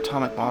 and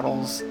atomic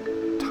models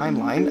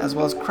timeline, as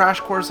well as Crash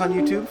Course on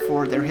YouTube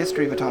for their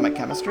history of atomic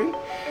chemistry.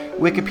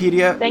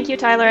 Wikipedia. Thank you,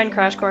 Tyler and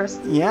Crash Course.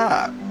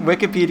 Yeah,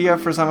 Wikipedia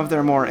for some of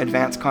their more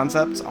advanced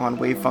concepts on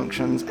wave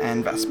functions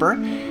and Vesper.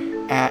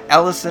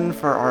 Ellison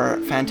for our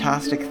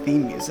fantastic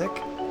theme music,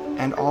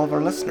 and all of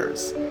our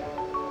listeners.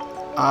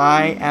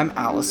 I am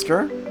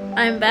Alistair.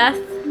 I'm Beth.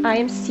 I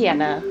am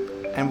Sienna.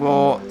 And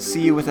we'll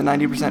see you with a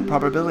 90%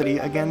 probability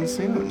again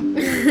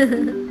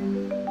soon.